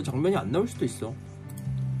그 장면이 안 나올 수도 있어.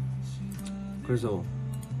 그래서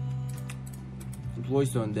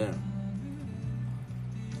누워있었는데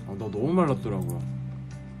나 너무 말랐더라고.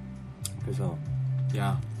 그래서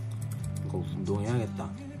야 이거 운동해야겠다.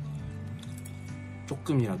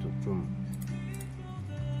 조금이라도 좀.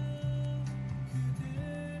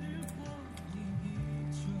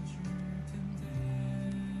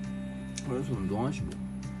 그래서 운동하시고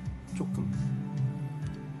조금.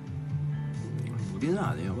 무리는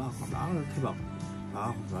안 해요. 막 이렇게 막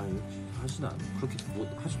하지도 않아요. 그렇게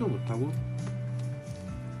하지도 못하고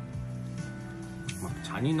막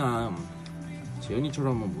잔이나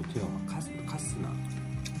재현이처럼은 못해요. 막 카스나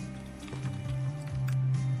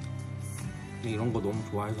이런 거 너무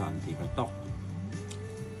좋아해서 안 돼. 이건 떡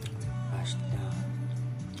맛있다.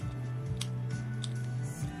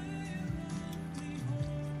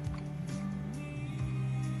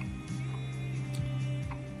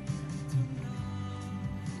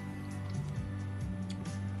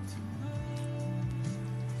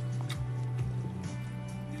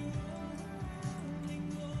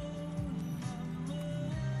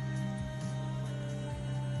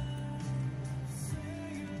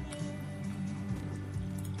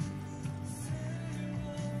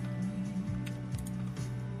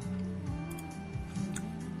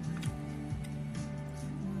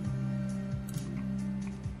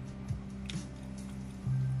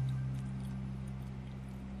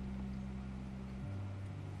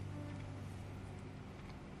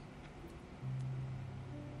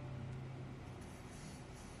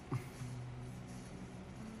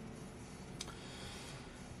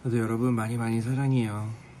 그래도 여러분 많이 많이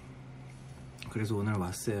사랑해요. 그래서 오늘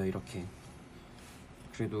왔어요. 이렇게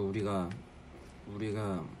그래도 우리가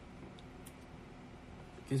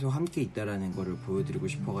계속 함께 있다라는 거를 보여드리고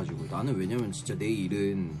싶어가지고. 나는 왜냐면 진짜 내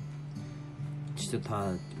일은 진짜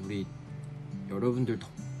다 우리 여러분들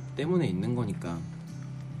때문에 있는 거니까.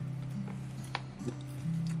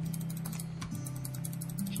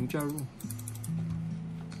 진짜로.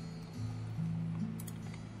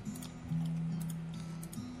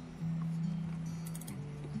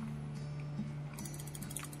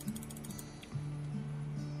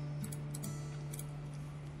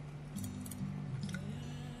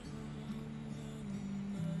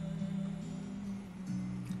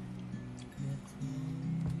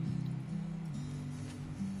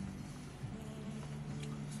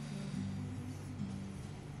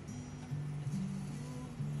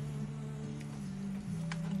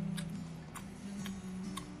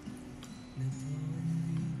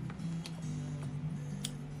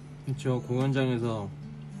 그쵸. 공연장에서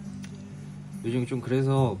요즘 좀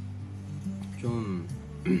그래서 좀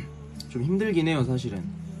힘들긴 해요 사실은.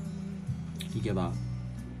 이게 막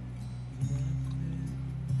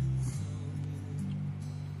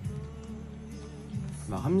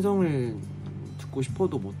함성을 듣고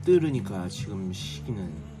싶어도 못 들으니까 지금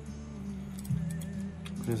시기는.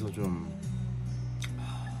 그래서 좀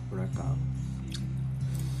뭐랄까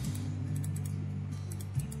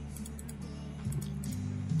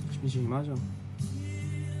심심하죠.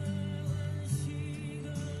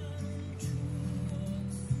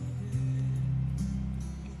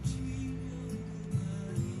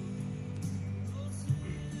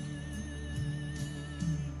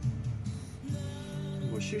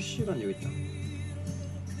 뭐 실시간 여기 있다.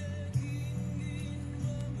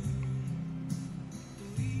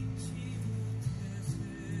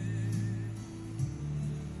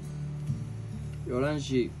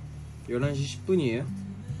 (11시 10분이에요)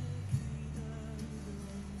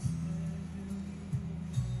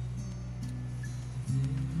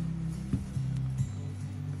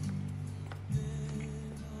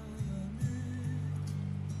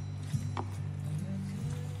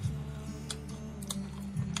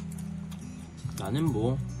 나는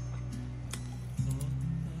뭐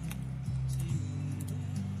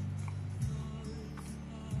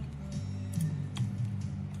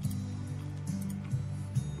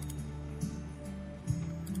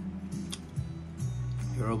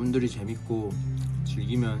여러분들이 재밌고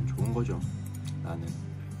즐기면 좋은 거죠. 나는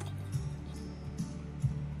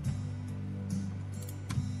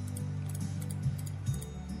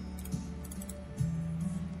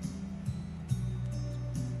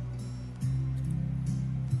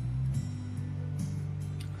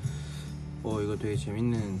이거 되게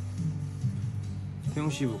재밌는.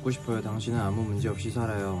 태용씨 묻고 싶어요. 당신은 아무 문제 없이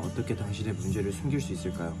살아요. 어떻게 당신의 문제를 숨길 수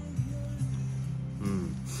있을까요?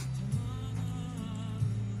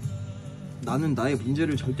 나는 나의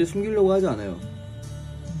문제를 절대 숨기려고 하지 않아요.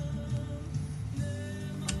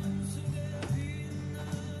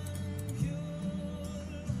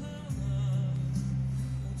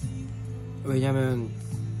 왜냐면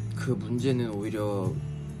그 문제는 오히려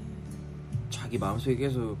자기 마음속에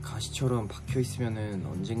계속 가시처럼 박혀있으면은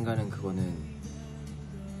언젠가는 그거는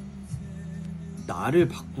나를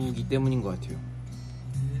바꾸기 때문인 것 같아요.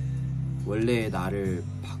 원래 나를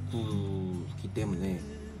바꾸기 때문에.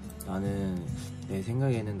 나는 내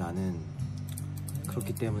생각에는 나는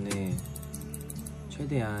그렇기 때문에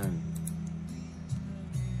최대한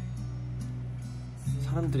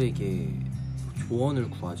사람들에게 조언을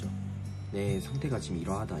구하죠. 내 상태가 지금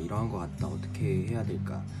이러한 것 같다. 어떻게 해야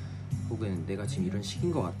될까? 혹은 내가 지금 이런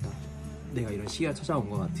시기인 것 같다. 내가 이런 시기가 찾아온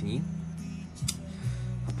것 같으니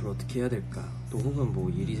앞으로 어떻게 해야 될까? 또 혹은 뭐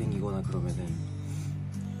일이 생기거나 그러면은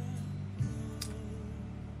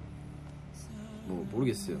뭐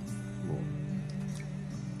모르겠어요. 뭐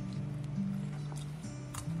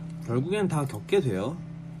결국엔 다 겪게 돼요.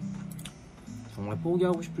 정말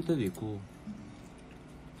포기하고 싶을 때도 있고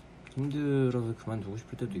힘들어서 그만두고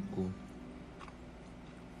싶을 때도 있고.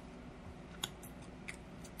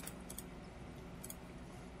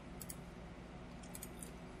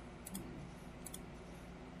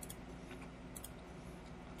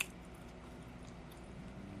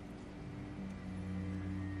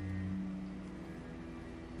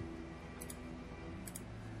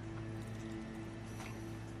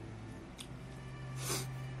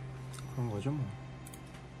 그런 거죠 뭐.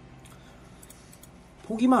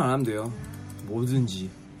 포기만 안 하면 돼요.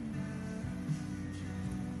 뭐든지.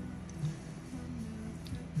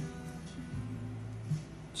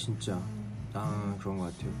 진짜 난 그런 거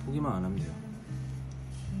같아요. 포기만 안 하면 돼요.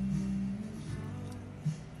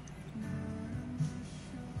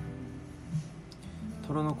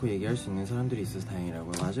 털어놓고 얘기할 수 있는 사람들이 있어서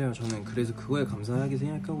다행이라고요. 맞아요. 저는 그래서 그거에 감사하게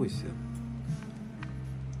생각하고 있어요.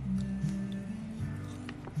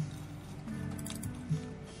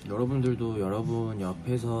 여러분들도 여러분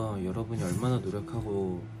옆에서 여러분이 얼마나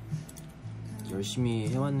노력하고 열심히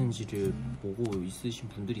해왔는지를 보고 있으신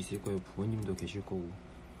분들이 있을 거예요. 부모님도 계실 거고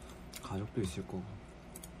가족도 있을 거고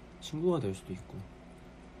친구가 될 수도 있고.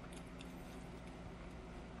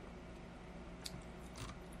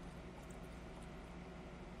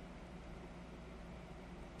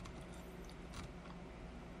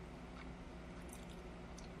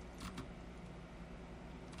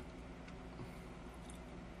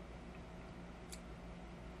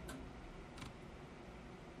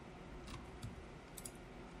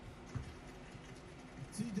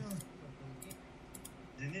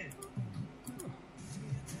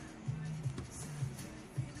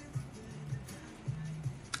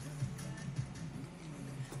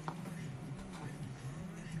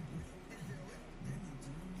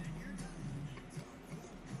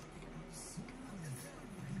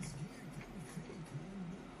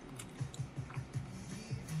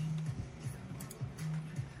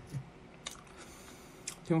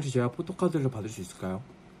 태용씨, 제가 포토카드를 받을 수 있을까요?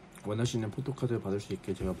 원하시는 포토카드를 받을 수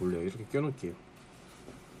있게 제가 몰래 이렇게 껴놓을게요.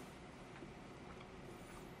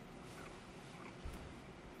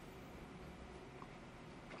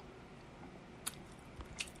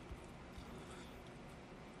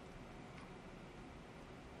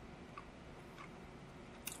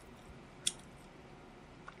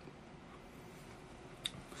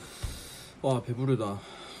 와, 배부르다.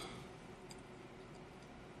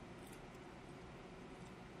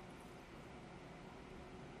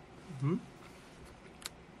 음?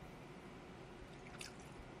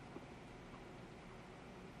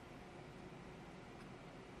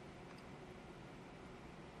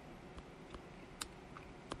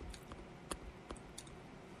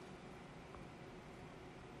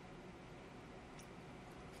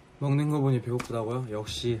 먹는 거 보니 배고프다고요?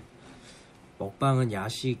 역시 먹방은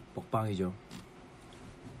야식 먹방이죠.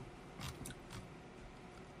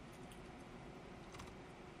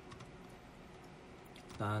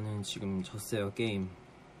 나는 지금 졌어요. 게임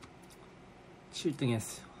 7등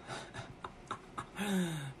했어.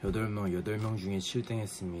 8명 중에 7등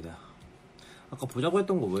했습니다. 아까 보자고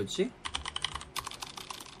했던 거 뭐였지?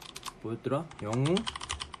 뭐였더라? 영웅?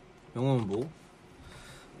 영웅은 뭐?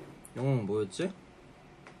 영웅은 뭐였지?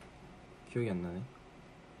 기억이 안 나네.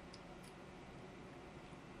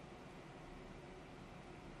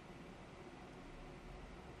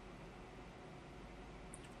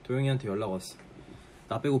 도영이한테 연락 왔어.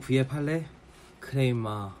 나 빼고 V앱 할래? 그래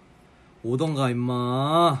임마. 오던가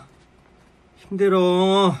임마.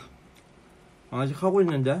 힘들어. 아직 하고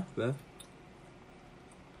있는데? 왜?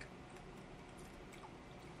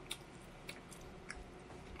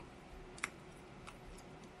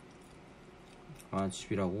 아,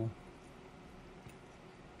 집이라고?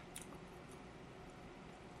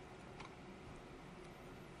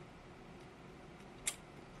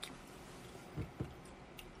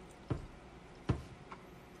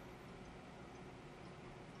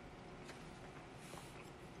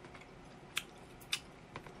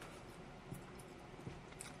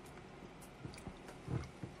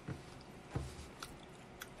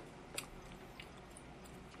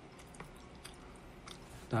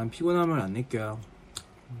 난 피곤함을 안 느껴요.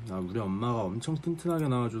 나 우리 엄마가 엄청 튼튼하게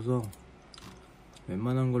나와줘서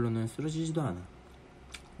웬만한 걸로는 쓰러지지도 않아.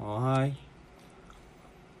 하이.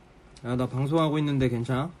 야, 나 방송하고 있는데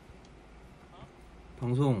괜찮아?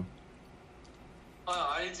 방송.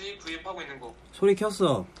 알지. V앱 하고 있는 거. 소리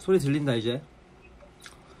켰어. 소리 들린다 이제.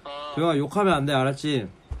 도영아, 욕하면 안 돼, 알았지?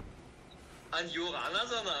 아니, 욕 안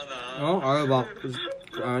하잖아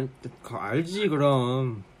나. 알지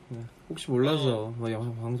그럼. 혹시 몰라서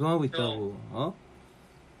영상 방송하고 있다고.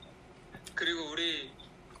 그리고 우리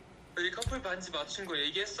커플 반지 맞춘 거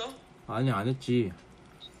얘기했어? 아니, 안 했지.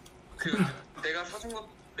 내가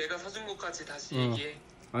사준 거까지 다시 얘기해.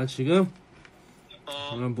 아, 지금?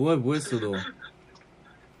 뭐 했어 너?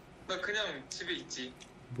 나 그냥 집에 있지.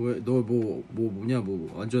 뭐냐,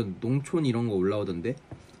 완전 농촌 이런 거 올라오던데?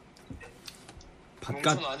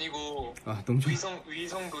 농촌 아니고 농촌.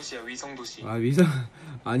 위성 도시야. 위성 도시.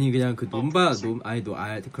 아니 그냥 그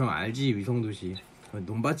그럼 알지. 위성 도시.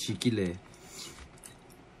 논밭이 있길래.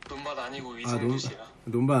 논밭 아니고 위성 도시야.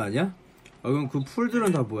 논밭 아니야? 그럼 그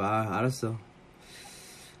풀들은 다 뭐야? 알았어.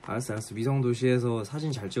 위성 도시에서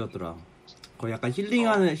사진 잘 찍었더라. 거의 약간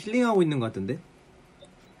힐링하고 있는 것 같던데?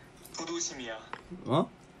 구도심이야.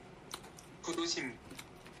 구도심.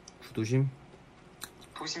 구도심?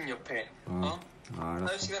 도심 옆에. 알았어.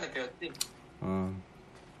 사유 시간에 배웠지?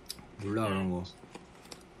 몰라 그런 거.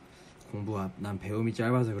 난 배움이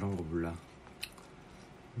짧아서 그런 거 몰라.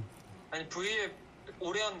 아니 V앱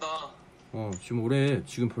오래 한다.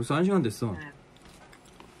 지금 벌써 1시간 됐어.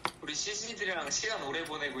 우리 CC들이랑 시간 오래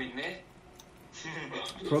보내고 있네.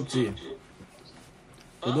 부럽지?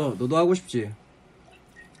 너도 하고 싶지?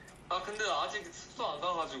 아 근데 나 아직 숙소 안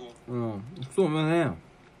가가지고. 숙소 오면 해.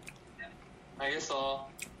 알겠어.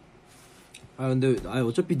 근데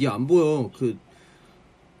어차피 니 안 보여. 그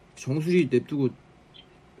정수리 냅두고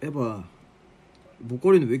해봐.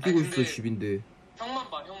 목걸이는 왜 끼고 있어? 집인데. 형만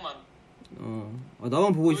봐, 형만.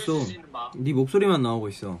 나만 보고 있어. 네 목소리만 나오고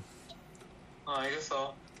있어.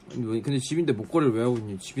 알겠어. 근데 집인데 목걸이를 왜 하고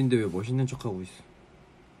있니? 집인데 왜 멋있는 척 하고 있어?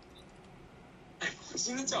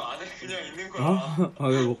 멋있는 척 안 해. 그냥 있는 거야.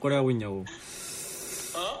 왜 목걸이 하고 있냐고.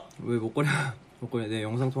 어? 왜 목걸이 내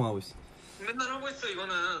영상 통화하고 있어. 맨날 하고 있어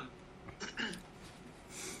이거는.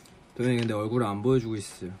 도영이 근데 얼굴을 안 보여주고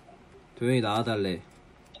있어. 도영이 나와달래.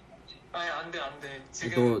 아니 안돼.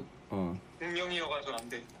 지금 너 동명이어가지고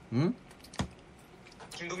안돼. 응?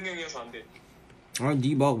 김동명이어서 안돼.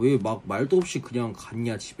 니 왜 말도 없이 그냥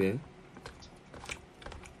갔냐 집에?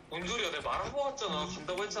 뭔 소리야? 내가 말하고 왔잖아.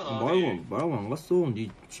 간다고 했잖아. 말하고 안 갔어.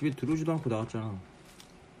 니 집에 들어오지도 않고 나갔잖아.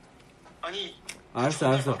 아니.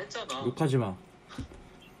 알았어. 했잖아. 욕하지 마. 어?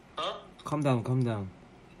 캄다운.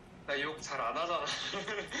 나 욕 잘 안 하잖아.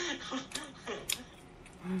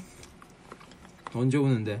 언제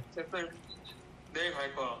오는데? 내일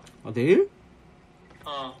갈 거야. 내일?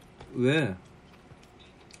 왜?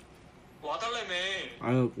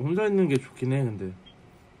 와달라며. 혼자 있는 게 좋긴 해 근데.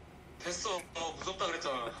 됐어. 무섭다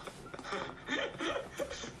그랬잖아.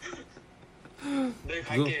 내일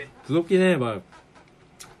갈게. 무섭긴 해. 막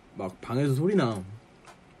방에서 소리 나.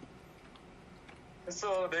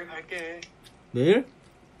 됐어. 내일 갈게. 내일?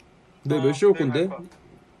 내일 몇 시에 올 건데?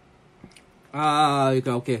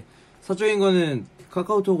 그러니까 오케이. 사적인 거는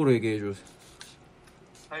카카오톡으로 얘기해줘.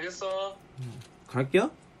 알겠어. 갈게요?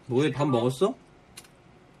 뭐해? 밥 먹었어?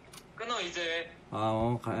 끊어 이제.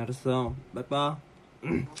 알았어. 빠빠.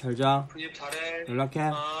 잘 자. V앱 잘해. 연락해.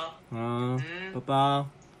 빠빠.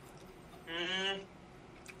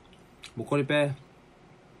 목걸이 빼.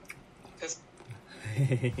 됐어.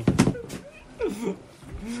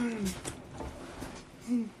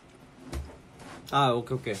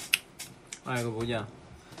 오케이. 이거 뭐냐.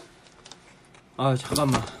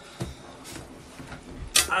 잠깐만.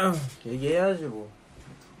 얘기해야지 뭐.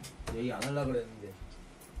 얘기 안 하려고 그랬는데.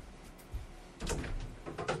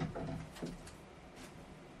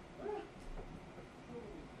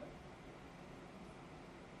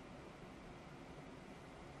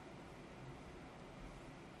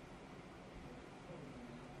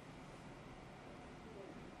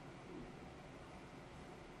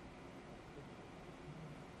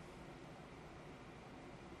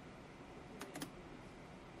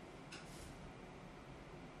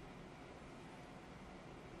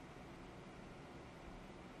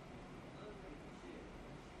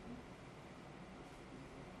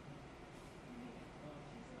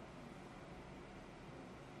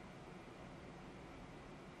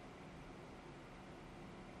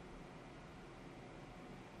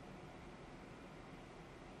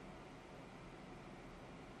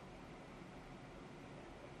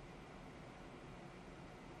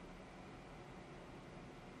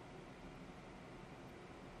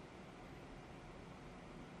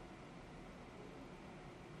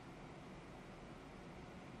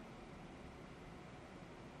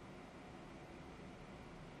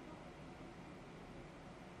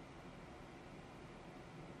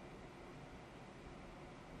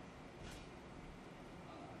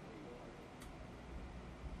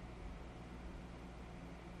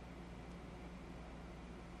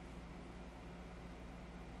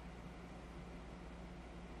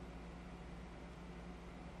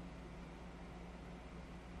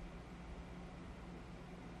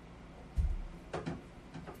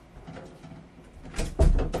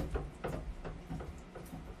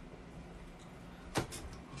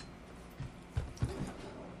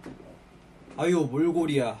 아유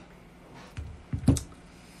몰골이야.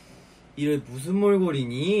 이래 무슨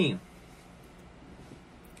몰골이니?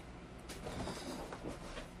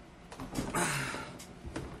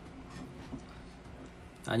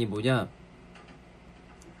 아니 뭐냐.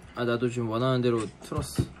 나도 지금 원하는 대로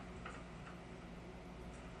틀었어.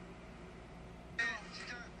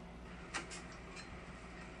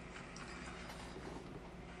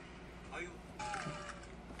 아유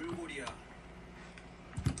몰골이야.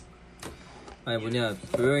 아니 뭐냐,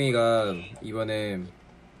 도영이가 이번에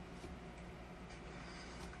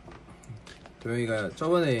도영이가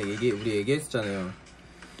저번에 우리 얘기했었잖아요.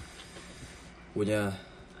 뭐냐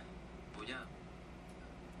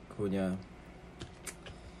뭐냐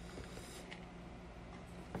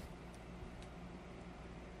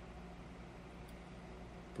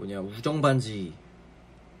우정반지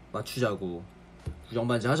맞추자고,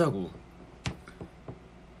 우정반지 하자고.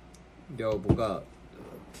 내가 뭔가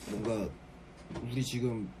우리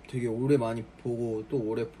지금 되게 오래 많이 보고 또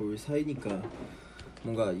오래 볼 사이니까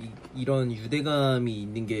뭔가 이런 유대감이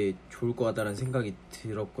있는 게 좋을 것 같다는 생각이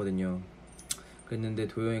들었거든요. 그랬는데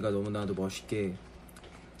도영이가 너무나도 멋있게,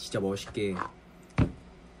 진짜 멋있게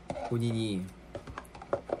본인이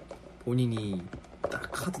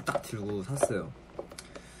딱 카드 딱 들고 샀어요.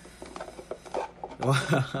 와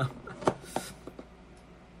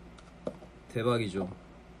대박이죠.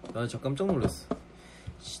 나 진짜 깜짝 놀랐어.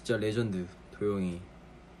 진짜 레전드 도영이.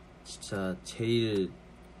 진짜 제일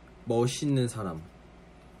멋있는 사람.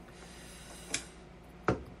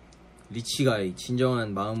 리치가이,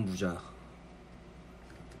 진정한 마음 부자.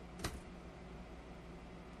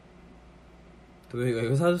 도영이가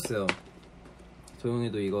이거 사줬어요.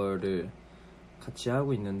 도영이도 이거를 같이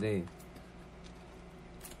하고 있는데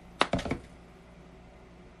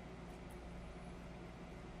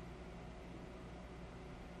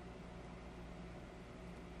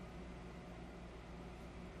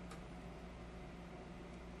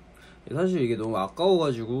사실 이게 너무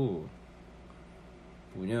아까워가지고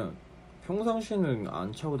뭐냐 평상시에는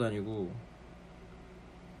안 차고 다니고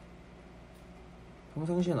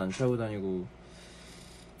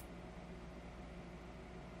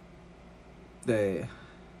네.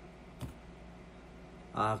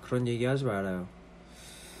 아 그런 얘기 하지 말아요.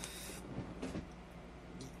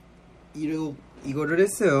 이거를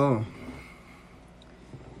했어요.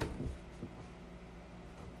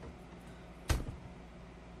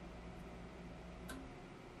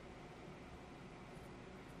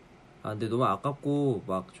 아 근데 너무 아깝고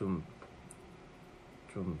막 좀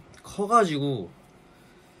커가지고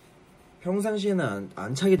평상시에는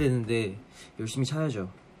안 차게 되는데 열심히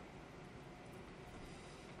차야죠.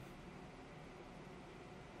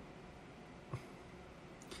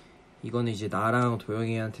 이거는 이제 나랑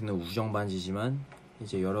도영이한테는 우정 반지지만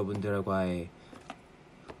이제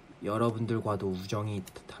여러분들과도 우정이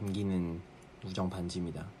담기는 우정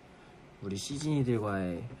반지입니다. 우리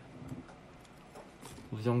시즌이들과의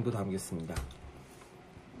우정도 담겼습니다.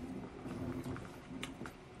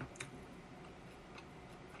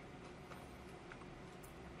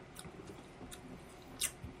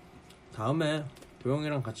 다음에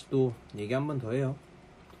도영이랑 같이 또 얘기 한 번 더 해요.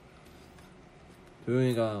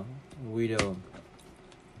 도영이가 오히려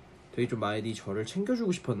되게 좀 많이 저를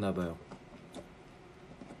챙겨주고 싶었나봐요.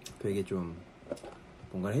 되게 좀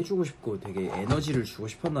뭔가를 해주고 싶고 되게 에너지를 주고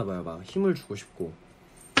싶었나봐요. 막 힘을 주고 싶고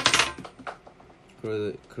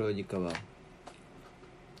그러니까 막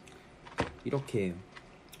이렇게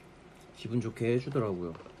기분 좋게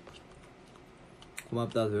해주더라고요.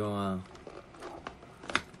 고맙다 도영아.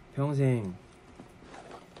 평생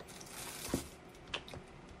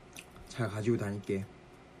잘 가지고 다닐게.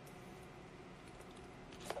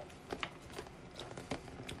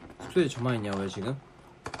 숙소에 저만 있냐고요 지금?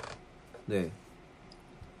 네,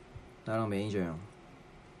 나랑 매니저 형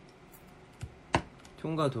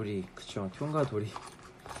통과 도리. 그쵸, 통과 도리.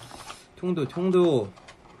 통도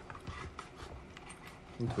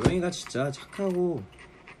도영이가 진짜 착하고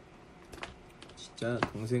진짜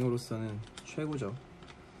동생으로서는 최고죠.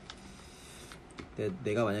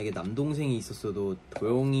 내가 만약에 남동생이 있었어도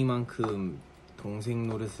도영이만큼 동생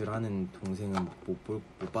노릇을 하는 동생은 못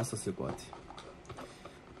봤었을 것 같아.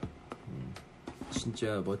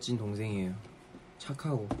 진짜 멋진 동생이에요.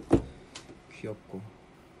 착하고 귀엽고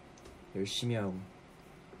열심히 하고.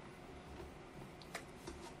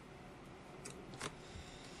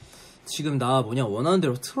 지금 나 뭐냐 원하는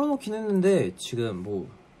대로 틀어놓긴 했는데 지금 뭐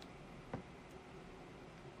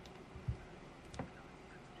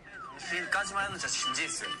까지만 해도 진짜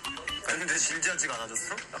진지했어요. 근데 진지하지가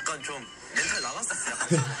않아졌어? 약간 좀 멘탈 나갔었어. 약간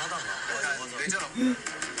좀 하다가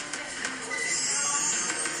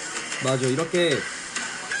맞아. 맞아. 이렇게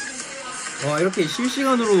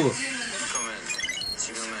실시간으로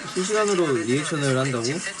리액션을 한다고?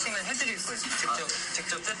 세팅을 해드릴 거예요.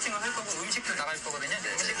 직접 세팅을 할 거고 음식도 나갈 거거든요.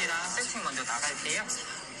 음식이랑 세팅 먼저 나갈게요.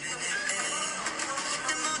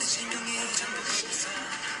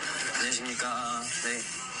 안녕하십니까. 네.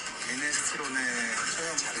 NCT로는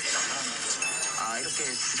촬영 잘했다. 아 이렇게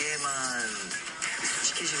두 개만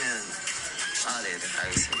시키시면 네네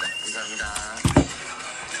알겠습니다. 감사합니다.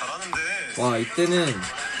 잘하는데. 와 이때는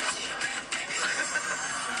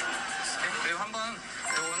그리고 한번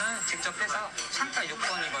요거는 직접 해서 창가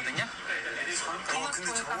 6번이거든요.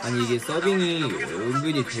 아니 이게 서빙이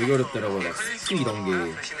은근히 되게 어렵더라고요. 막 스킵 이런 게.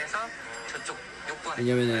 대신해서 저쪽 6번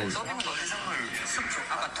왜냐면은 서빙도 해산물 습주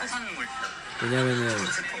아까 토산물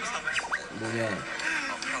뭐냐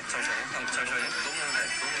잠시만요.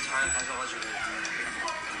 너무 잘 가셔가지고.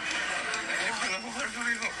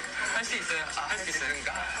 할 수 있어요. 할 수 있어요.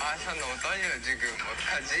 전 너무 떨려요 지금.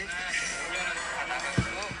 어떡하지?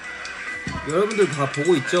 여러분들 다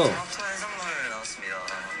보고 있죠? 토마토 해산물 나왔습니다.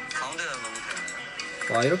 가운데다 넣으면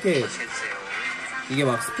되나요? 와 이렇게 아시겠어요? 이게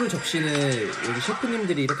막 스프 접시는 여기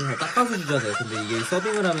셰프님들이 이렇게 다 닦아서 주잖아요. 근데 이게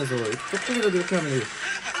서빙을 하면서 조금이라도 이렇게 하면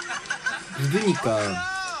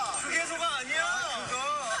묻으니까. 휴게소가 아니야.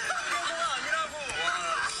 휴게소가 아니라고. 와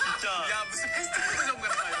진짜. 야 무슨 패스트푸드 정도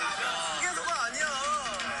같다. 휴게소가 아니야.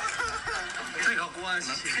 저희 갖고 와야지.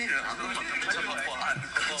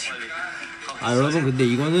 아 여러분 근데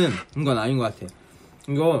이건 아닌 것 같아.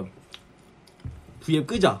 이거 V앱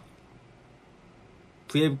끄자.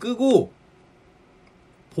 V앱 끄고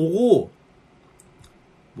보고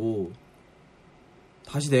뭐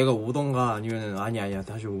다시 내가 오던가 아니면은 아니야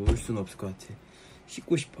다시 올 수는 없을 것 같아.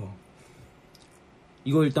 씻고 싶어.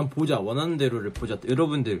 이거 일단 보자. 원하는 대로를 보자.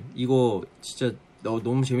 여러분들 이거 진짜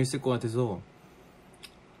너무 재밌을 것 같아서.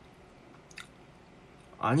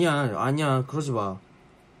 아니야 그러지 마.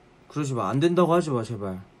 안 된다고 하지 마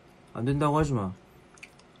제발. 안 된다고 하지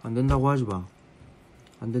마.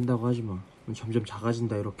 점점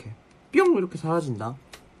작아진다 이렇게. 뿅 이렇게 사라진다.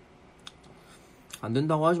 안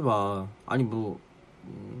된다고 하지 마. 아니 뭐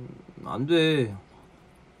안 돼.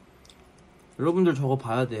 여러분들 저거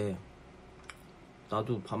봐야 돼.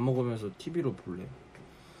 나도 밥 먹으면서 TV로 볼래.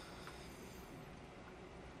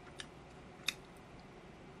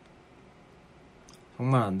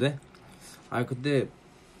 정말 안 돼? 아니 근데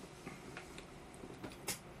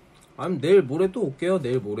아니 내일 모레 또 올게요.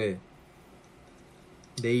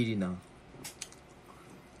 내일이나.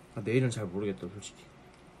 내일은 잘 모르겠다 솔직히.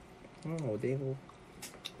 어디고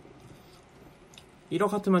 1억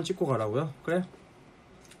하트만 찍고 가라고요? 그래?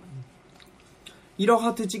 1억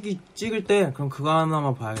하트 찍을 때 그럼 그거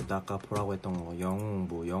하나만 봐야겠다. 아까 보라고 했던 거 영웅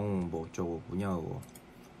뭐 어쩌고 뭐냐고.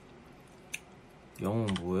 영웅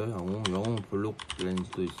뭐예요? 영웅 볼록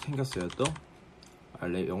렌즈도 생겼어요 또?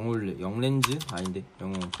 영렌즈? 아닌데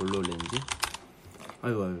영웅 볼록 렌즈?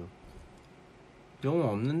 아이고 영웅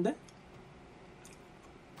없는데?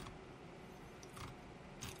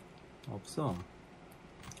 없어.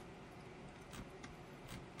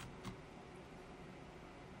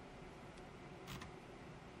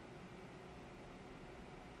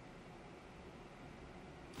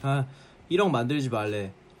 아 1억 만들지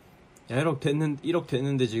말래. 야 1억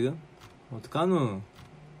됐는데 지금? 어떡하노?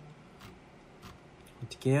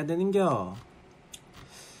 어떻게 해야 되는겨?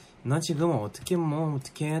 나 지금 어떻게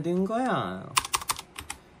해야 되는 거야?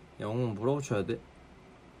 영웅 뭐라고 쳐야 돼?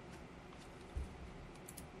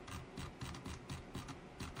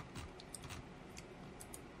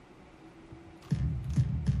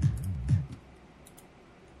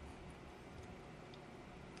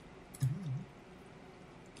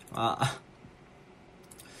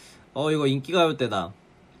 이거 인기가요 때다.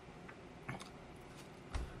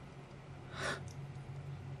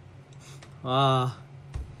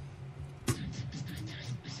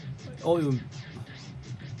 이거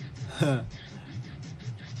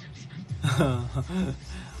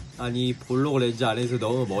아니 볼록 렌즈 안에서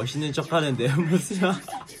너무 멋있는 척하는데 무슨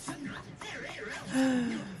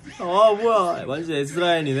뭐야 완전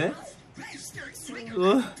S라인이네.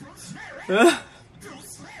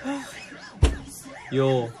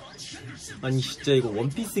 아니 진짜 이거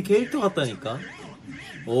원피스 캐릭터 같다니까.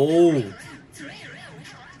 오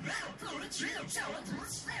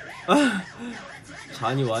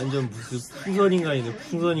잔이 완전 무슨 풍선인간이네.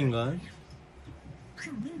 풍선인간.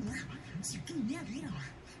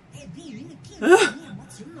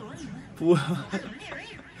 뭐야.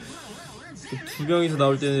 두 명이서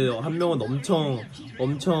나올 때는 한 명은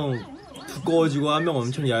엄청 두꺼워지고 한 명은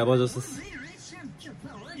엄청 얇아졌었어.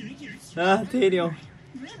 태일형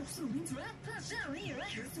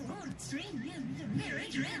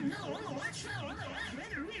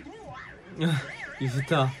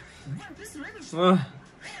이스타.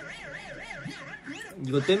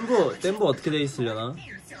 이거 댐버 어떻게 돼 있으려나?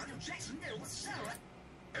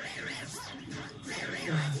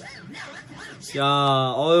 야,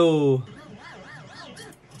 어휴.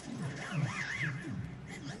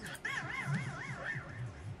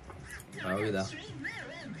 여기다.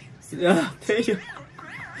 야, 태희.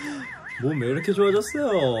 몸 왜 이렇게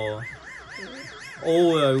좋아졌어요? 야,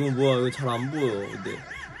 이거 뭐야? 이거 잘 안 보여, 근데.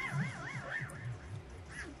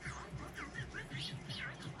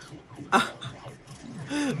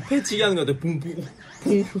 패치기 하는 거 같아. 붕붕.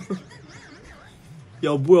 붕.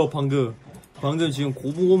 야, 뭐야, 방금. 방금 지금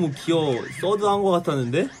고무고무 기어 서드한 거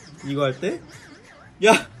같았는데? 이거 할 때?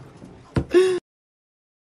 야! 야,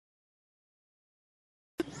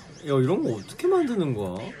 이런 거 어떻게 만드는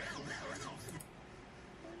거야?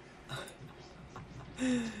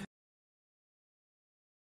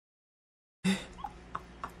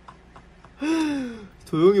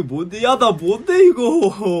 도영이 뭔데? 야, 나 뭔데,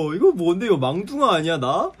 이거? 이거 뭔데, 이거 망둥아 아니야,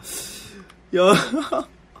 나? 야.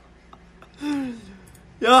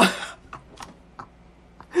 야.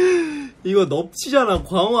 이거 넙치잖아.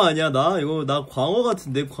 광어 아니야, 나? 이거 나 광어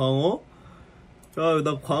같은데, 광어? 야,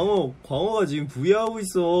 나 광어가 지금 부위하고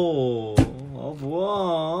있어. 아,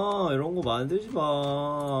 뭐야. 이런 거 만들지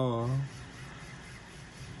마.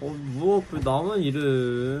 뭐야, 그 나만 이래.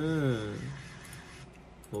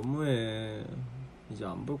 너무해. 이제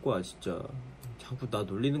안 볼 거야, 진짜. 자꾸 나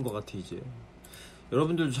놀리는 거 같아, 이제.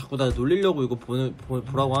 여러분들도 자꾸 나 놀리려고 이거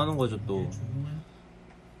보라고 하는 거죠, 또.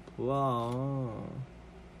 뭐야.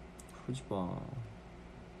 그러지 마.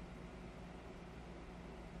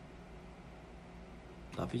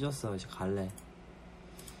 나 삐졌어. 이제 갈래.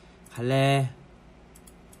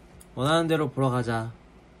 원하는 대로 보러 가자.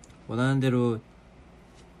 원하는 대로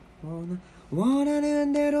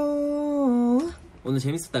오늘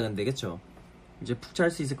재밌었다. 근데 그쵸? 이제 푹 잘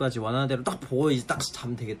수 있을 것 같지. 원하는 대로 딱 보고 이제 딱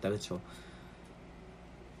자면 되겠다. 그쵸?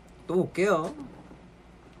 또 올게요.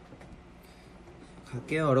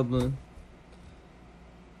 갈게요, 여러분.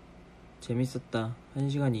 재밌었다.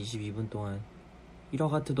 1시간 22분 동안 1억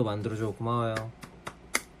하트도 만들어줘. 고마워요.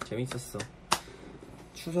 재밌었어.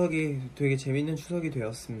 추석이 되게 재밌는 추석이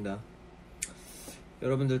되었습니다.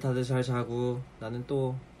 여러분들 다들 잘 자고 나는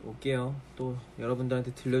또 올게요. 또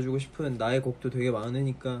여러분들한테 들려주고 싶은 나의 곡도 되게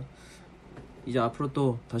많으니까 이제 앞으로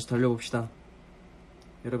또 다시 달려봅시다.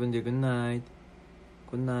 여러분들 굿나잇.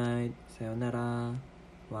 굿나잇. 사요나라.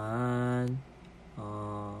 완.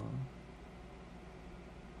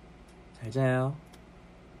 잘 자요.